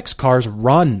 Mechanics cars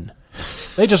run.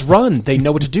 They just run. They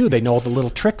know what to do. They know all the little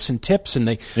tricks and tips, and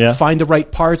they find the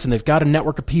right parts, and they've got a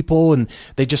network of people, and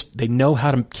they know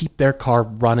how to keep their car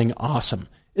running awesome.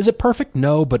 Is it perfect?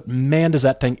 No, but man, does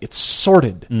that thing, it's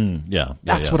sorted.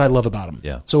 That's what I love about them.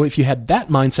 Yeah. So if you had that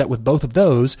mindset with both of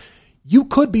those, you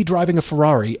could be driving a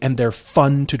Ferrari, and they're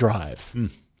fun to drive.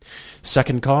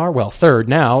 Second car, third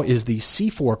now, is the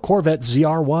C4 Corvette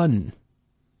ZR1.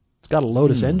 It's got a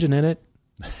Lotus engine in it.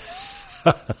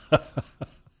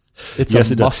 It's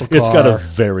a muscle car. It's got a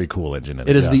very cool engine in it.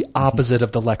 It is the opposite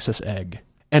of the Lexus Egg.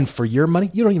 And for your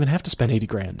money, you don't even have to spend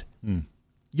 $80,000.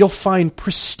 You'll find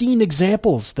pristine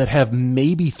examples that have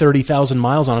maybe 30,000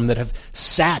 miles on them that have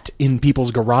sat in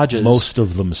people's garages. Most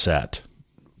of them sat.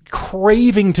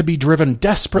 Craving to be driven,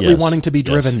 desperately wanting to be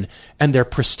driven. And they're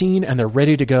pristine and they're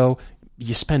ready to go.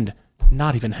 You spend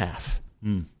not even half.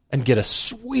 And get a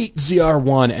sweet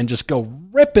ZR1 and just go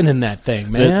ripping in that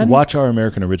thing, man. Watch our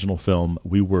American original film.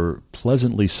 We were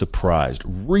pleasantly surprised,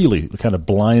 really kind of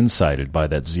blindsided by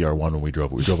that ZR1 when we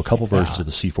drove it. We drove a couple versions of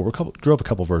the C4. We drove a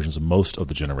couple versions of most of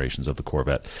the generations of the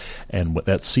Corvette. And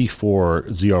that C4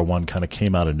 ZR1 kind of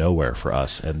came out of nowhere for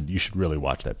us, and you should really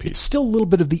watch that piece. It's still a little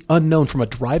bit of the unknown from a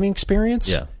driving experience.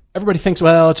 Yeah. Everybody thinks,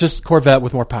 it's just Corvette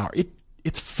with more power.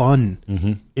 It's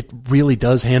fun. It really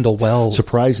does handle well.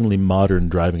 Surprisingly modern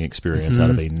driving experience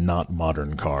out of a not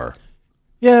modern car.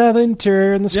 Yeah, the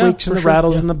interior and the squeaks and the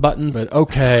rattles and the buttons, but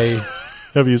okay.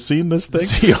 Have you seen this thing?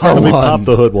 CR1. Let me pop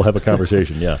the hood. We'll have a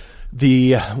conversation. Yeah.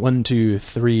 The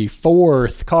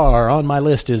 4th car on my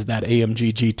list is that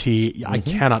AMG GT. I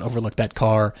cannot overlook that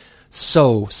car.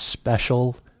 So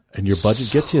special. And your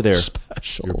budget gets you there.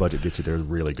 Special. Your budget gets you there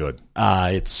really good.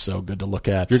 It's so good to look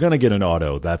at. If you're going to get an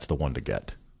auto, that's the one to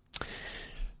get.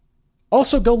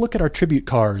 Also, go look at our tribute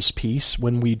cars piece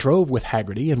when we drove with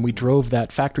Haggerty, and we drove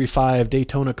that Factory 5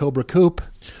 Daytona Cobra Coupe.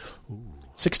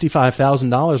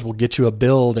 $65,000 will get you a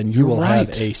build, and you will have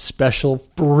a special,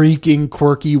 freaking,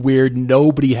 quirky, weird,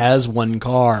 nobody has one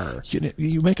car.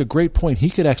 You make a great point. He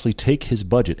could actually take his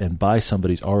budget and buy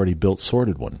somebody's already built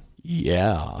sorted one.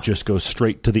 Yeah. Just go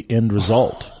straight to the end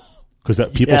result. Because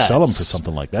people sell them for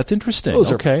something like that. That's interesting.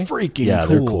 Those are freaking cool. Yeah,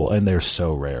 they're cool, and they're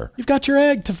so rare. You've got your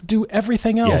egg to do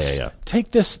everything else. Yeah. Take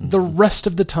this the rest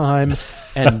of the time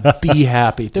and be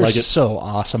happy. They're so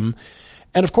awesome.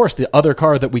 And, of course, the other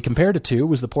car that we compared it to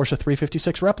was the Porsche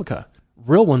 356 replica.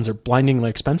 Real ones are blindingly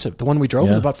expensive. The one we drove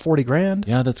was about $40,000.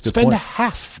 Yeah, that's a good Spend point.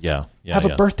 half. Yeah. Have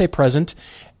a birthday present.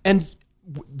 And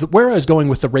where I was going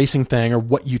with the racing thing, or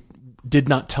what you did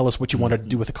not tell us what you wanted to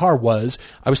do with the car, was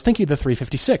I was thinking of the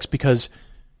 356, because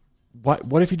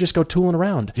what if you just go tooling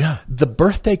around? Yeah. The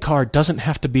birthday car doesn't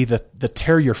have to be the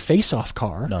tear your face off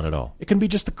car. Not at all. It can be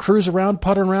just the cruise around,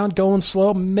 puttering around, going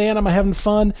slow. Man, am I having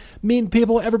fun. Meeting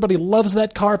people. Everybody loves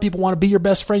that car. People want to be your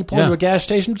best friend. Pull into a gas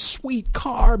station. Sweet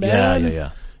car, man.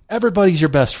 Yeah. Everybody's your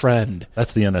best friend.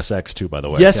 That's the NSX, too, by the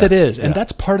way. Yes, it is. And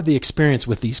that's part of the experience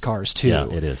with these cars, too. Yeah,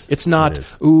 it is. It's not,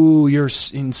 ooh, you're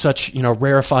in such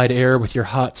rarefied air with your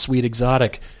hot, sweet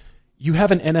exotic. You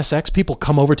have an NSX, people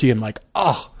come over to you and like,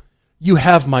 oh, you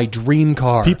have my dream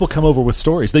car. People come over with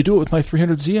stories. They do it with my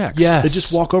 300ZX. Yes. They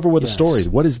just walk over with a story.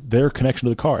 What is their connection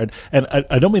to the car? And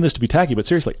I don't mean this to be tacky, but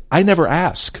seriously, I never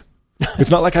ask.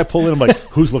 It's not like I pull in and I'm like,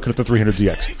 who's looking at the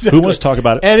 300ZX? Exactly. Who wants to talk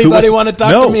about it? Anybody want to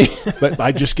talk to me? But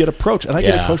I just get approached. And I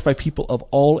get approached by people of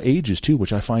all ages, too,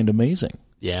 which I find amazing.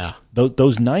 Yeah.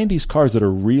 Those 90s cars that are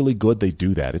really good, they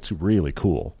do that. It's really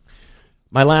cool.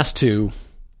 My last two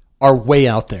are way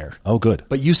out there. Oh, good.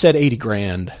 But you said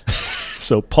 $80,000.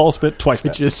 So Paul spent twice that.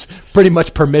 Which is pretty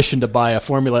much permission to buy a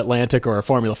Formula Atlantic or a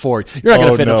Formula Ford. You're not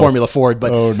going to fit in a Formula Ford, but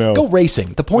go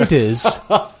racing. The point is,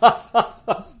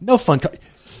 no fun car.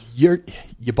 You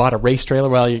bought a race trailer.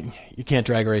 Well, you can't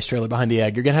drag a race trailer behind the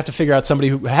egg. You're going to have to figure out somebody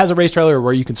who has a race trailer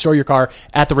where you can store your car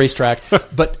at the racetrack.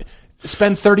 But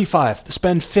spend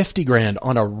 $50,000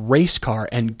 on a race car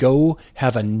and go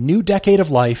have a new decade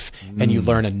of life, and you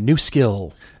learn a new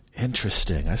skill.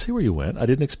 Interesting. I see where you went. I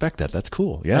didn't expect that. That's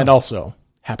cool. Yeah. And also,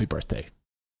 happy birthday.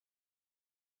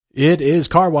 It is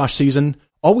car wash season.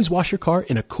 Always wash your car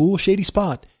in a cool, shady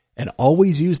spot. And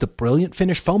always use the Brilliant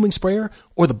Finish foaming sprayer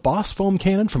or the Boss foam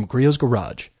cannon from Griot's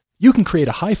Garage. You can create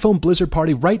a high foam blizzard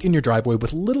party right in your driveway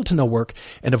with little to no work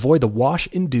and avoid the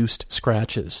wash-induced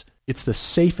scratches. It's the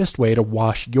safest way to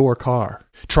wash your car.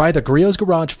 Try the Griot's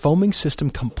Garage Foaming System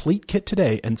Complete Kit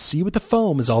today and see what the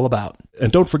foam is all about.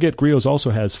 And don't forget, Griot's also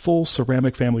has full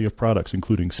ceramic family of products,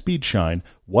 including Speed Shine,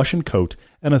 Wash and Coat,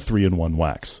 and a 3-in-1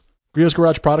 wax. Griot's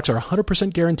Garage products are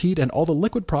 100% guaranteed, and all the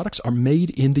liquid products are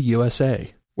made in the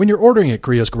USA. When you're ordering at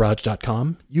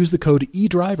griotsgarage.com, use the code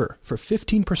eDriver for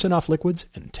 15% off liquids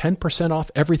and 10% off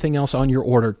everything else on your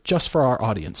order just for our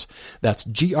audience. That's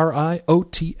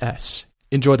GRIOTS.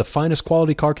 Enjoy the finest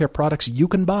quality car care products you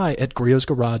can buy at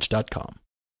griotsgarage.com.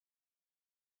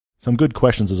 Some good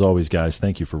questions as always, guys.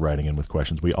 Thank you for writing in with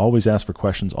questions. We always ask for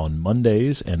questions on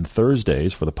Mondays and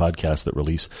Thursdays for the podcasts that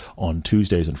release on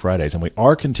Tuesdays and Fridays. And we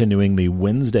are continuing the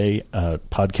Wednesday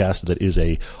podcast that is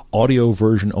a audio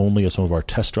version only of some of our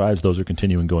test drives. Those are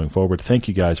continuing going forward. Thank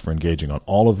you guys for engaging on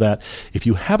all of that. If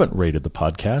you haven't rated the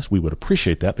podcast, we would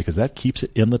appreciate that because that keeps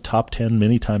it in the top 10,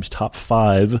 many times top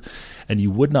 5. And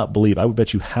you would not believe, I would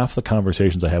bet you half the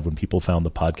conversations I have when people found the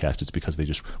podcast, it's because they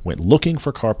just went looking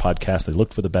for car podcasts. They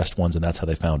looked for the best ones, and that's how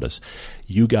they found us.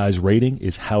 You guys rating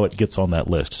is how it gets on that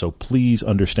list. So please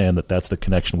understand that that's the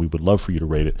connection. We would love for you to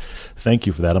rate it. Thank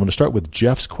you for that. I'm going to start with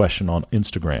Jeff's question on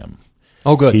Instagram.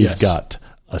 Oh, good. He's got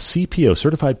a CPO,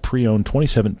 certified pre-owned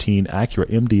 2017 Acura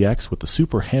MDX with the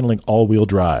super handling all-wheel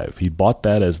drive. He bought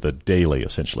that as the daily,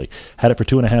 essentially. Had it for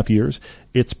 2.5 years.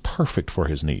 It's perfect for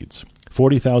his needs.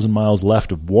 40,000 miles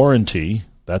left of warranty.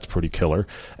 That's pretty killer.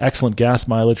 Excellent gas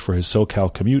mileage for his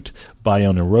SoCal commute,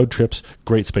 buy-on and road trips,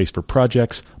 great space for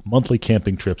projects, monthly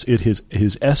camping trips. His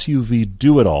SUV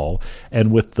do-it-all,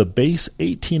 and with the base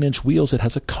 18-inch wheels, it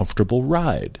has a comfortable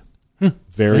ride.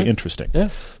 Very interesting. Yeah.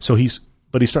 So he's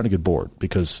starting to get bored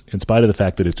because in spite of the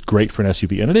fact that it's great for an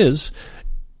SUV, and it is,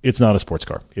 it's not a sports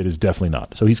car. It is definitely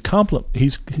not. So he's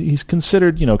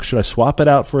considered, should I swap it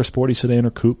out for a sporty sedan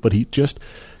or coupe? But he just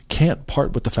can't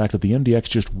part with the fact that the MDX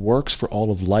just works for all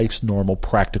of life's normal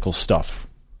practical stuff.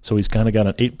 So he's kind of got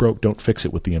an 8 broke, don't fix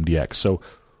it with the MDX. So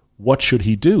what should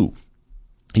he do?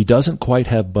 He doesn't quite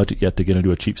have budget yet to get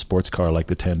into a cheap sports car like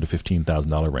the $10,000 to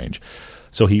 $15,000 range.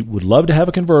 So he would love to have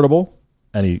a convertible,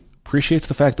 and he appreciates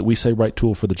the fact that we say right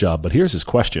tool for the job. But here's his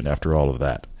question after all of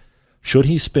that. Should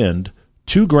he spend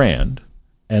 $2,000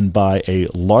 and buy a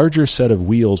larger set of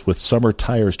wheels with summer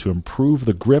tires to improve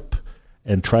the grip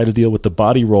and try to deal with the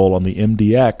body roll on the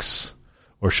MDX,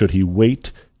 or should he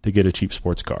wait to get a cheap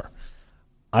sports car?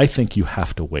 I think you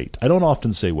have to wait. I don't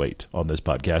often say wait on this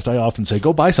podcast. I often say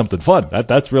go buy something fun.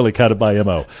 That's really kind of my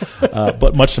MO.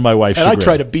 But much to my wife's chagrin. And I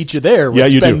try to beat you there. Yeah,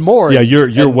 you spend do. more. Yeah,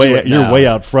 you're way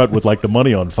out front with like the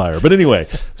money on fire. But anyway,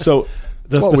 so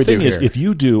the thing is, if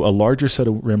you do a larger set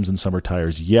of rims and summer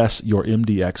tires, yes, your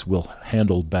MDX will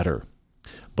handle better.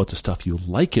 But the stuff you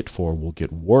like it for will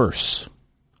get worse.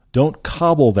 Don't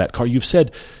cobble that car. You've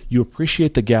said you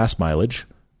appreciate the gas mileage.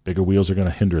 Bigger wheels are going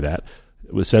to hinder that,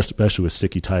 especially with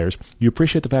sticky tires. You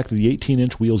appreciate the fact that the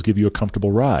 18-inch wheels give you a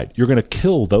comfortable ride. You're going to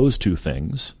kill those two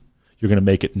things. You're going to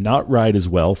make it not ride as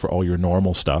well for all your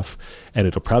normal stuff, and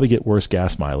it'll probably get worse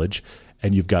gas mileage,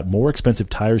 and you've got more expensive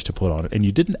tires to put on it, and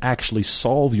you didn't actually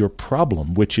solve your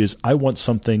problem, which is I want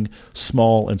something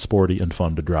small and sporty and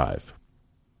fun to drive.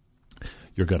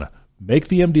 You're going to make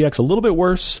the MDX a little bit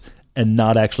worse and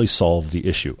not actually solve the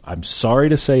issue. I'm sorry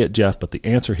to say it, Jeff, but the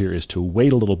answer here is to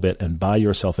wait a little bit and buy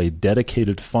yourself a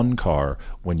dedicated fun car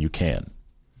when you can.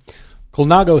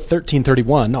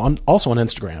 Colnago1331, also on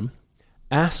Instagram,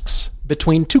 asks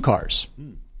between two cars,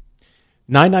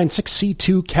 996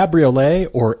 C2 Cabriolet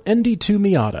or ND2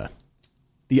 Miata.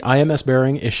 The IMS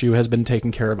bearing issue has been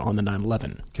taken care of on the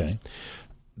 911. Okay.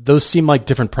 Those seem like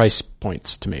different price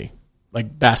points to me,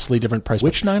 like vastly different price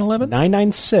points. Which 911?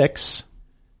 996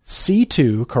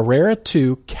 C2 Carrera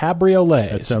 2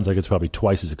 Cabriolet. That sounds like it's probably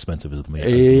twice as expensive as the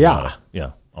Miata. Yeah.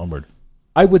 Yeah, onward.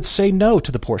 I would say no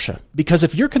to the Porsche, because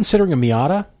if you're considering a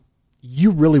Miata,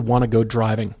 you really want to go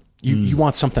driving. You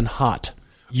want something hot.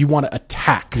 You want to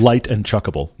attack. Light and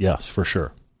chuckable, yes, for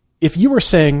sure. If you were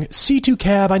saying, C2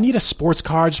 cab, I need a sports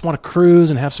car, I just want to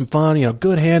cruise and have some fun,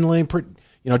 good handling,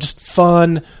 just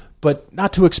fun, but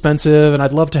not too expensive, and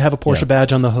I'd love to have a Porsche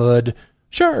badge on the hood.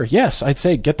 Sure, yes, I'd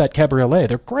say get that Cabriolet.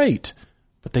 They're great,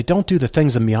 but they don't do the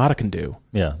things the Miata can do.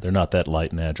 Yeah, they're not that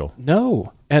light and agile.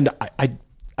 No, and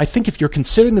I think if you're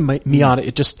considering the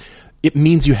Miata, it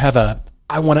means you have a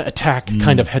I want to attack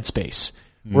kind of headspace.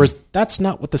 Whereas that's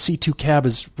not what the C2 cab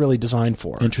is really designed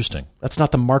for. Interesting. That's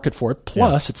not the market for it.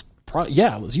 Plus, it's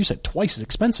as you said, twice as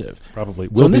expensive. Probably.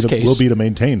 So in this case, will be to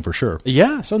maintain for sure.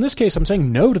 Yeah. So in this case, I'm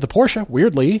saying no to the Porsche.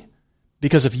 Weirdly,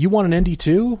 because if you want an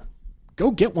ND2, go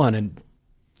get one and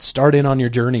start in on your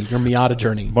journey, your Miata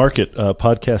journey. Market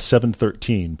podcast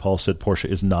 713. Paul said Porsche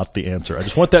is not the answer. I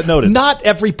just want that noted. Not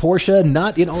every Porsche,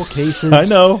 not in all cases. I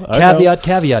know.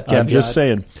 Caveat. I'm just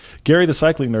saying. Gary the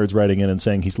Cycling Nerd's writing in and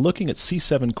saying he's looking at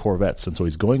C7 Corvettes, and so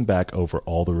he's going back over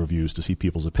all the reviews to see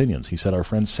people's opinions. He said our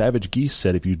friend Savage Geese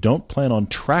said if you don't plan on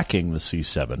tracking the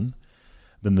C7,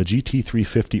 then the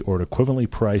GT350 or an equivalently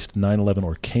priced 911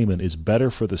 or Cayman is better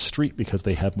for the street because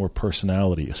they have more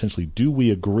personality. Essentially, do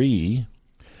we agree?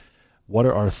 What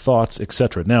are our thoughts,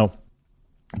 etc.? Now,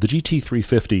 the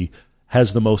GT350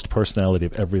 has the most personality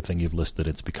of everything you've listed.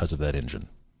 It's because of that engine.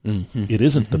 Mm-hmm. It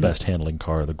isn't the best handling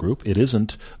car of the group. It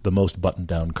isn't the most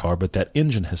buttoned-down car, but that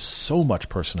engine has so much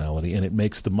personality, and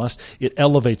it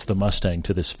elevates the Mustang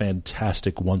to this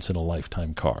fantastic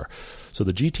once-in-a-lifetime car. So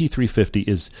the GT350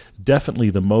 is definitely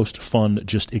the most fun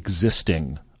just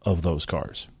existing of those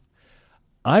cars.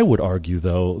 I would argue,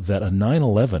 though, that a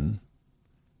 911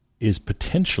 is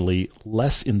potentially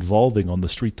less involving on the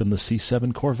street than the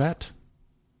C7 Corvette.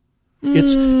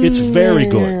 It's very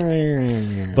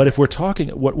good. But if we're talking,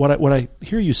 what I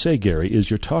hear you say, Gary, is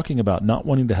you're talking about not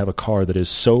wanting to have a car that is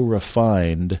so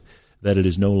refined that it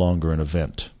is no longer an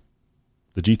event.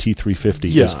 The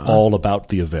GT350 is all about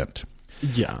the event.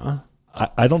 Yeah.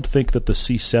 I don't think that the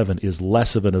C7 is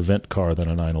less of an event car than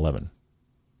a 911.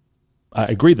 I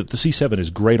agree that the C7 is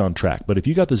great on track, but if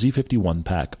you got the Z51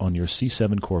 pack on your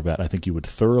C7 Corvette, I think you would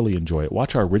thoroughly enjoy it.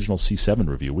 Watch our original C7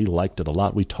 review. We liked it a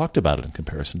lot. We talked about it in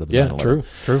comparison to the 911. Yeah,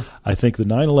 true. I think the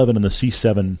 911 and the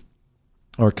C7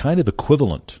 are kind of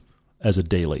equivalent as a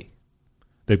daily.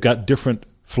 They've got different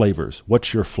flavors.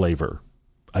 What's your flavor?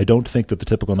 I don't think that the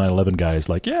typical 911 guy is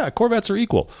like, yeah, Corvettes are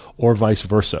equal, or vice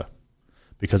versa.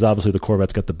 Because obviously the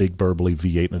Corvette's got the big burbly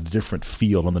V8 and a different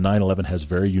feel, and the 911 has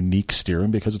very unique steering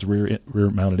because it's a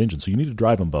rear-mounted engine. So you need to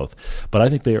drive them both. But I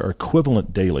think they are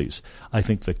equivalent dailies. I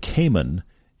think the Cayman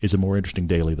is a more interesting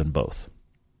daily than both.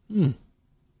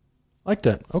 Like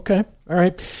that. Okay. All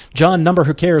right. John Number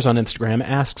Who Cares on Instagram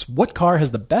asks, what car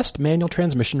has the best manual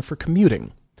transmission for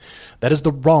commuting? That is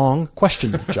the wrong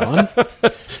question, John.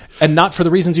 And not for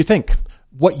the reasons you think.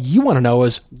 What you want to know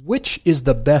is, which is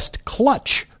the best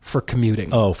clutch for commuting?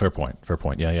 Oh, fair point.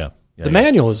 Yeah. The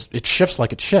manual it shifts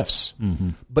like it shifts. Mm-hmm.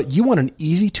 But you want an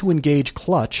easy to engage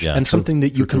clutch and something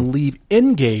that you can leave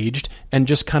engaged and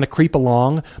just kind of creep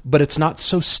along, but it's not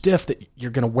so stiff that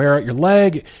you're going to wear out your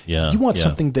leg. Yeah. You want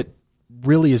something that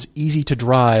really is easy to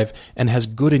drive and has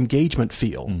good engagement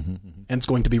feel, and it's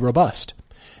going to be robust.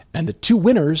 And the two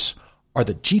winners are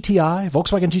the GTI,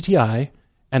 Volkswagen GTI,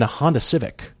 and a Honda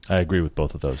Civic. I agree with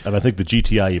both of those. And I think the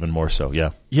GTI even more so,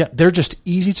 yeah. Yeah, they're just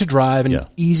easy to drive and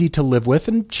easy to live with.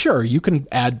 And sure, you can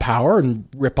add power and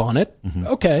rip on it. Mm-hmm.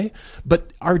 Okay.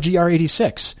 But our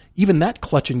GR86, even that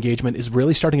clutch engagement is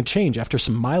really starting to change after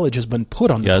some mileage has been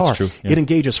put on the car. That's true. Yeah. It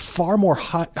engages far more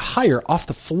higher off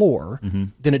the floor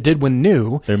than it did when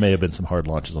new. There may have been some hard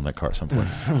launches on that car at some point.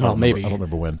 Maybe. I don't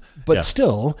remember when. But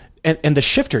still, and the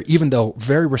shifter, even though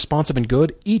very responsive and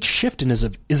good, each shift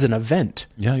is an event.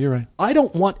 Yeah, you're right. I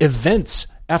don't want events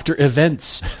after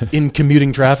events in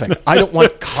commuting traffic. I don't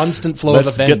want constant flow of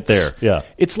events. Let's get there, yeah.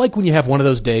 It's like when you have one of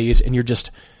those days and you're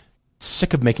just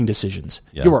sick of making decisions.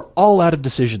 Yeah. You are all out of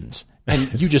decisions,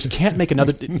 and you just can't make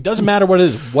another. It doesn't matter what it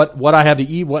is, what I have to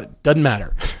eat, what doesn't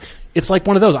matter. It's like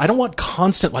one of those. I don't want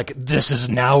constant, like, this is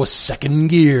now second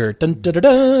gear. Dun, da, da,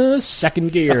 da,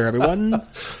 second gear, everyone.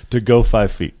 To go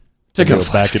 5 feet. To go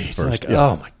back feet. in first. Like,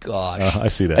 oh my gosh. I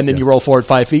see that. And then you roll forward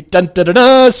 5 feet. Dun, da, da,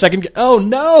 da, second. Oh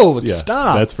no! Yeah,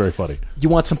 Stop. That's very funny. You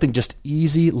want something just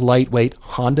easy, lightweight.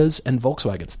 Hondas and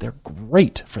Volkswagens. They're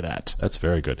great for that. That's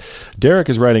very good. Derek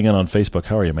is writing in on Facebook.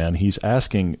 How are you, man? He's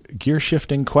asking gear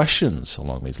shifting questions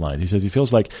along these lines. He says he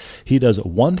feels like he does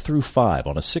 1 through 5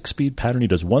 on a 6-speed pattern. He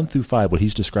does 1 through 5, what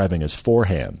he's describing as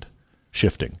forehand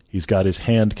shifting. He's got his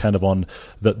hand kind of on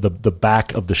the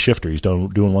back of the shifter. He's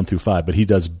doing 1 through 5, but he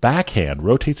does backhand,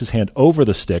 rotates his hand over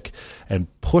the stick and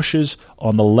pushes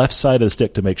on the left side of the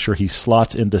stick to make sure he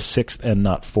slots into 6th and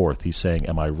not 4th. He's saying,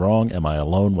 am I wrong? Am I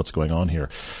alone? What's going on here?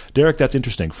 Derek, that's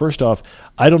interesting. First off,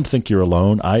 I don't think you're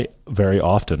alone. I very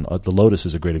often, the Lotus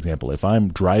is a great example. If I'm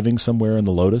driving somewhere in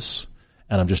the Lotus,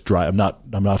 and I'm just I'm not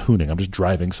hooning, I'm just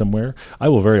driving somewhere, I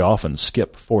will very often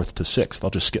skip 4th to 6th. I'll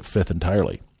just skip 5th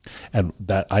entirely. And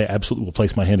that I absolutely will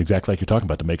place my hand exactly like you're talking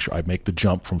about to make sure I make the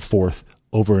jump from 4th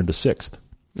over into 6th.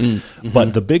 Mm-hmm.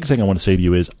 But the big thing I want to say to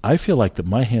you is I feel like that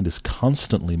my hand is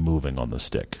constantly moving on the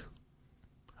stick.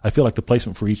 I feel like the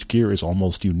placement for each gear is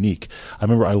almost unique. I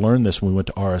remember I learned this when we went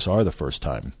to RSR the first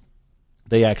time.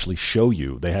 They actually show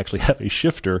you. They actually have a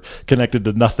shifter connected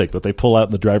to nothing that they pull out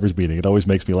in the driver's meeting. It always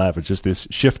makes me laugh. It's just this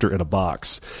shifter in a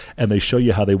box, and they show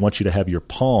you how they want you to have your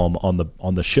palm on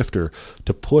the shifter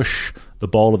to push the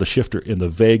ball of the shifter in the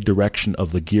vague direction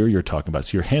of the gear you're talking about.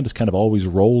 So your hand is kind of always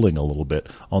rolling a little bit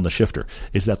on the shifter.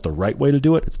 Is that the right way to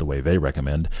do it? It's the way they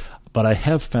recommend. But I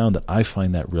have found that I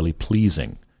find that really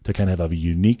pleasing to kind of have a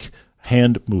unique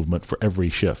hand movement for every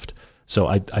shift. So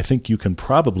I think you can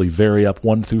probably vary up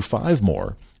 1 through 5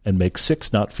 more and make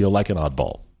 6 not feel like an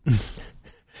oddball.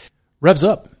 Revs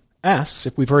Up asks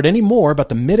if we've heard any more about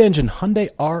the mid-engine Hyundai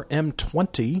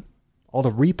RM20. All the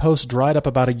reposts dried up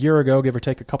about a year ago, give or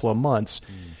take a couple of months.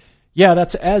 Yeah,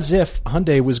 that's as if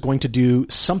Hyundai was going to do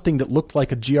something that looked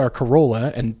like a GR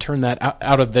Corolla and turn that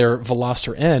out of their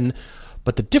Veloster N.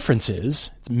 But the difference is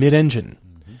it's mid-engine.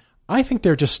 I think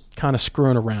they're just kind of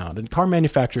screwing around, and car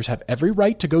manufacturers have every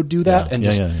right to go do that and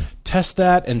test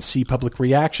that and see public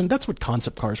reaction. That's what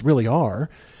concept cars really are.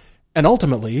 And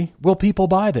ultimately, will people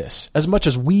buy this? As much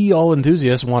as we all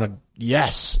enthusiasts want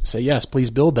to, say yes, please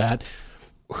build that.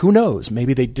 Who knows?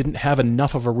 Maybe they didn't have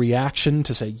enough of a reaction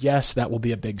to say, yes, that will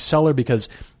be a big seller, because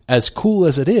as cool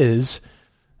as it is,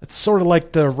 it's sort of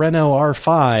like the Renault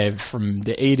R5 from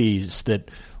the 80s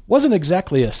that wasn't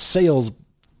exactly a sales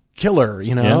killer,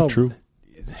 you know. Yeah, true.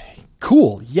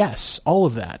 Cool, yes, all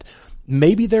of that.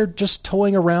 Maybe they're just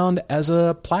toying around as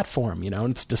a platform, you know,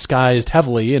 and it's disguised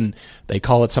heavily and they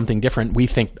call it something different. We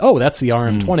think, oh, that's the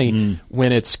RM20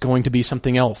 when it's going to be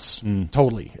something else.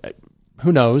 Totally.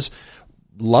 Who knows?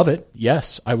 Love it.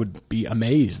 Yes, I would be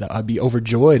amazed. I'd be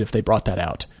overjoyed if they brought that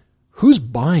out. Who's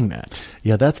buying that?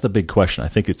 Yeah, that's the big question. I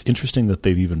think it's interesting that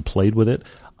they've even played with it.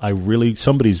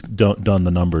 Somebody's done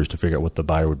the numbers to figure out what the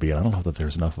buyer would be. I don't know that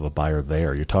there's enough of a buyer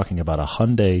there. You're talking about a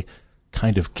Hyundai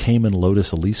kind of Cayman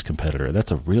Lotus Elise competitor.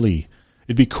 It'd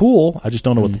be cool. I just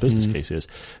don't know what the business case is.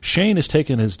 Shane has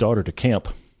taken his daughter to camp.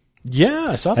 Yeah,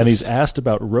 I saw this. And he's asked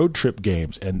about road trip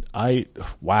games. And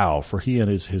for he and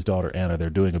his daughter Anna, they're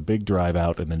doing a big drive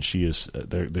out, and then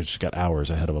they've just got hours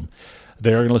ahead of them.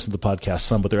 They are going to listen to the podcast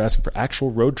some, but they're asking for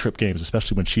actual road trip games,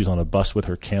 especially when she's on a bus with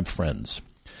her camp friends.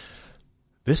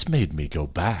 This made me go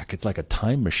back. It's like a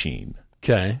time machine.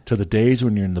 Okay. To the days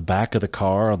when you're in the back of the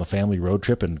car on the family road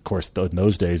trip. And, of course, in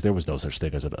those days, there was no such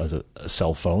thing as a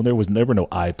cell phone. There was never no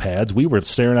iPads. We were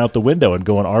staring out the window and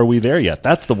going, are we there yet?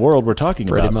 That's the world we're talking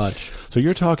about. Pretty much. So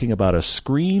you're talking about a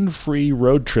screen-free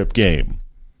road trip game.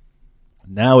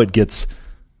 Now it gets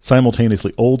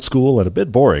simultaneously old school and a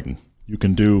bit boring. You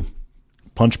can do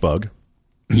Punch Bug.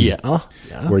 Yeah.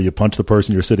 Where you punch the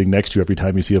person you're sitting next to every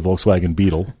time you see a Volkswagen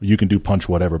Beetle. You can do Punch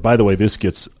Whatever. By the way, this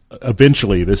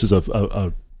is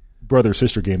a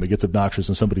brother-sister game that gets obnoxious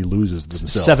and somebody loses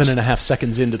themselves. 7.5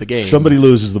 seconds into the game. Somebody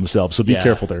loses themselves, so be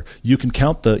careful there. You can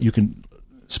you can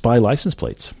spy license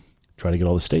plates, try to get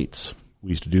all the states. We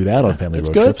used to do that on family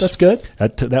road trips. That's good.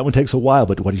 That one takes a while,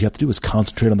 but what you have to do is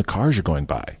concentrate on the cars you're going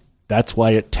by. That's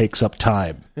why it takes up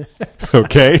time.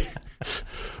 Okay?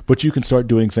 But you can start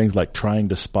doing things like trying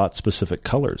to spot specific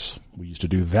colors. We used to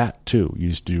do that, too. You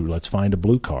used to do, let's find a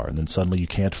blue car, and then suddenly you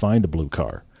can't find a blue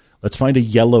car. Let's find a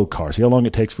yellow car. See how long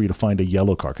it takes for you to find a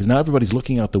yellow car. Because now everybody's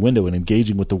looking out the window and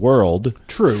engaging with the world.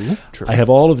 True. I have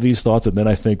all of these thoughts, and then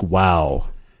I think, wow,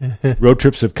 road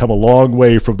trips have come a long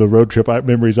way from the road trip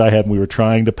memories I had when we were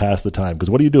trying to pass the time. Because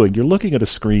what are you doing? You're looking at a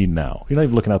screen now. You're not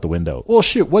even looking out the window. Well,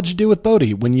 shoot, what'd you do with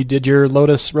Bodie when you did your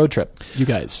Lotus road trip, you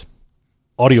guys?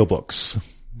 Audiobooks.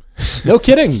 No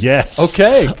kidding. Yes.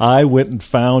 Okay. I went and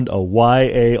found a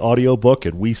YA audiobook,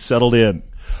 and we settled in.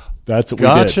 That's what we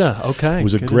did. Gotcha. Okay. It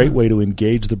was a great way to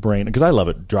engage the brain, because I love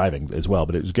it driving as well.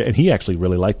 But it was, and he actually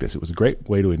really liked this. It was a great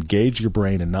way to engage your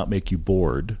brain and not make you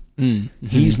bored. Mm-hmm.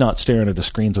 He's not staring at a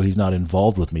screen, so he's not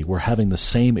involved with me. We're having the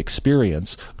same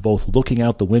experience, both looking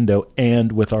out the window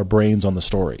and with our brains on the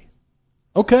story.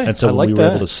 Okay, and so I when like we that. were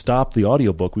able to stop the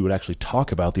audiobook, we would actually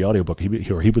talk about the audiobook. He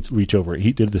would reach over.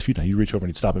 He did this a few times. He'd reach over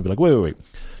and he'd stop and be like, wait.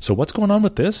 So what's going on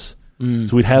with this?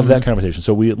 So we'd have that conversation.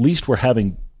 So we at least were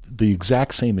having the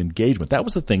exact same engagement. That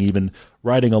was the thing, even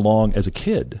riding along as a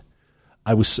kid.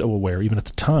 I was so aware, even at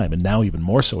the time, and now even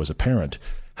more so as a parent,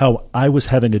 how I was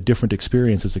having a different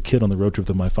experience as a kid on the road trip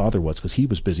than my father was, because he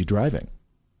was busy driving.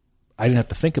 I didn't have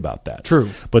to think about that. True.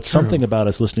 But something about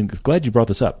us listening, glad you brought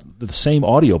this up, the same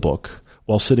audiobook,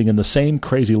 while sitting in the same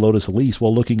crazy Lotus Elise,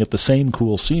 while looking at the same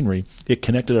cool scenery, it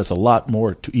connected us a lot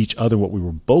more to each other, what we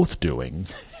were both doing.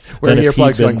 Wearing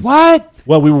earplugs going, what?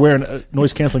 Well, we were wearing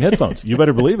noise-canceling headphones. You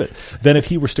better believe it. Than if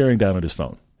he were staring down at his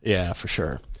phone. Yeah, for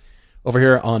sure. Over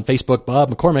here on Facebook, Bob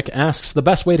McCormick asks, the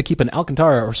best way to keep an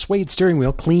Alcantara or suede steering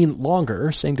wheel clean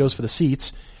longer, same goes for the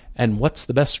seats, and what's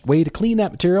the best way to clean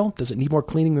that material? Does it need more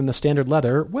cleaning than the standard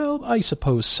leather? Well, I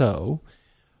suppose so.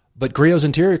 But Griot's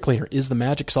Interior Cleaner is the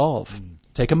magic solve.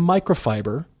 Take a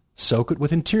microfiber, soak it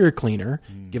with interior cleaner,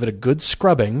 give it a good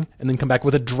scrubbing, and then come back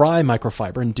with a dry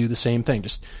microfiber and do the same thing.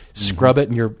 Just scrub it,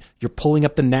 and you're pulling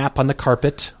up the nap on the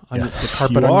carpet, on the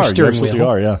carpet on your steering wheel. You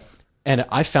are, yeah. And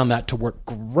I found that to work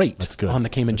great on the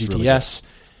Cayman GTS.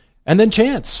 Really and then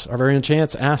Chance, our very own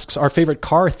Chance, asks our favorite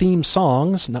car-themed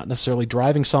songs, not necessarily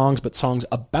driving songs, but songs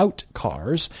about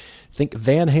cars. Think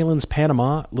Van Halen's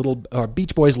Panama,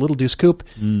 Beach Boys' Little Deuce Coupe,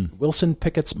 Wilson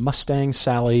Pickett's Mustang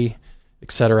Sally,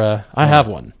 etc. I have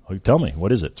one. Oh, tell me,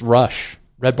 what is it? It's Rush,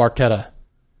 Red Barchetta.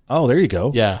 Oh, there you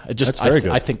go. Yeah, That's very good.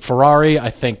 I think Ferrari.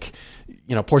 I think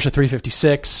Porsche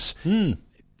 356.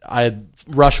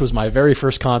 Rush was my very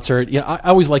first concert. I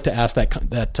always like to ask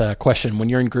that question when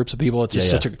you're in groups of people. It's just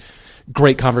such a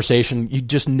great conversation. You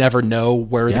just never know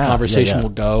where the conversation will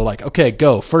go. Like, okay,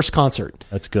 go first concert.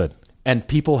 That's good. And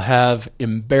people have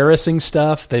embarrassing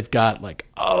stuff. They've got like,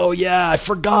 oh yeah, I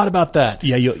forgot about that.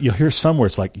 Yeah, you'll hear somewhere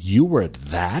it's like, you were at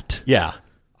that? Yeah.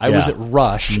 I was at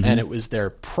Rush, and it was their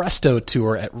Presto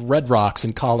tour at Red Rocks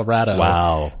in Colorado.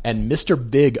 Wow. And Mr.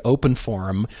 Big opened for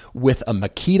him with a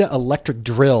Makita electric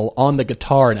drill on the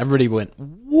guitar, and everybody went,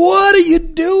 what are you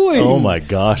doing? Oh, my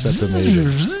gosh, that's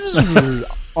amazing.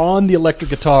 On the electric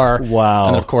guitar. Wow.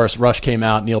 And, of course, Rush came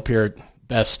out, Neil Peart,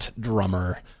 best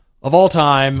drummer of all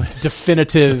time,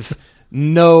 definitive,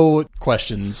 no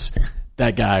questions.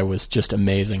 That guy was just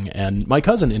amazing, and my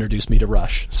cousin introduced me to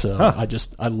Rush, so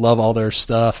I love all their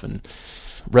stuff, and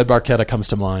Red Barchetta comes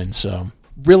to mind. So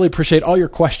really appreciate all your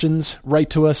questions. Write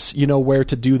to us, you know where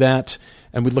to do that,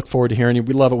 and we look forward to hearing you.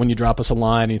 We love it when you drop us a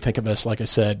line and you think of us, like I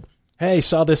said, hey,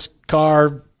 saw this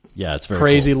car, it's very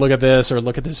crazy, cool. Look at this, or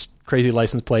look at this crazy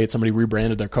license plate, somebody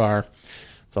rebranded their car.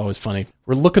 It's always funny.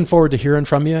 We're looking forward to hearing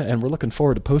from you, and we're looking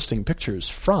forward to posting pictures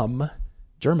from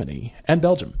Germany and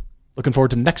Belgium. Looking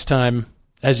forward to next time.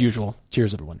 As usual,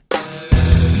 cheers, everyone.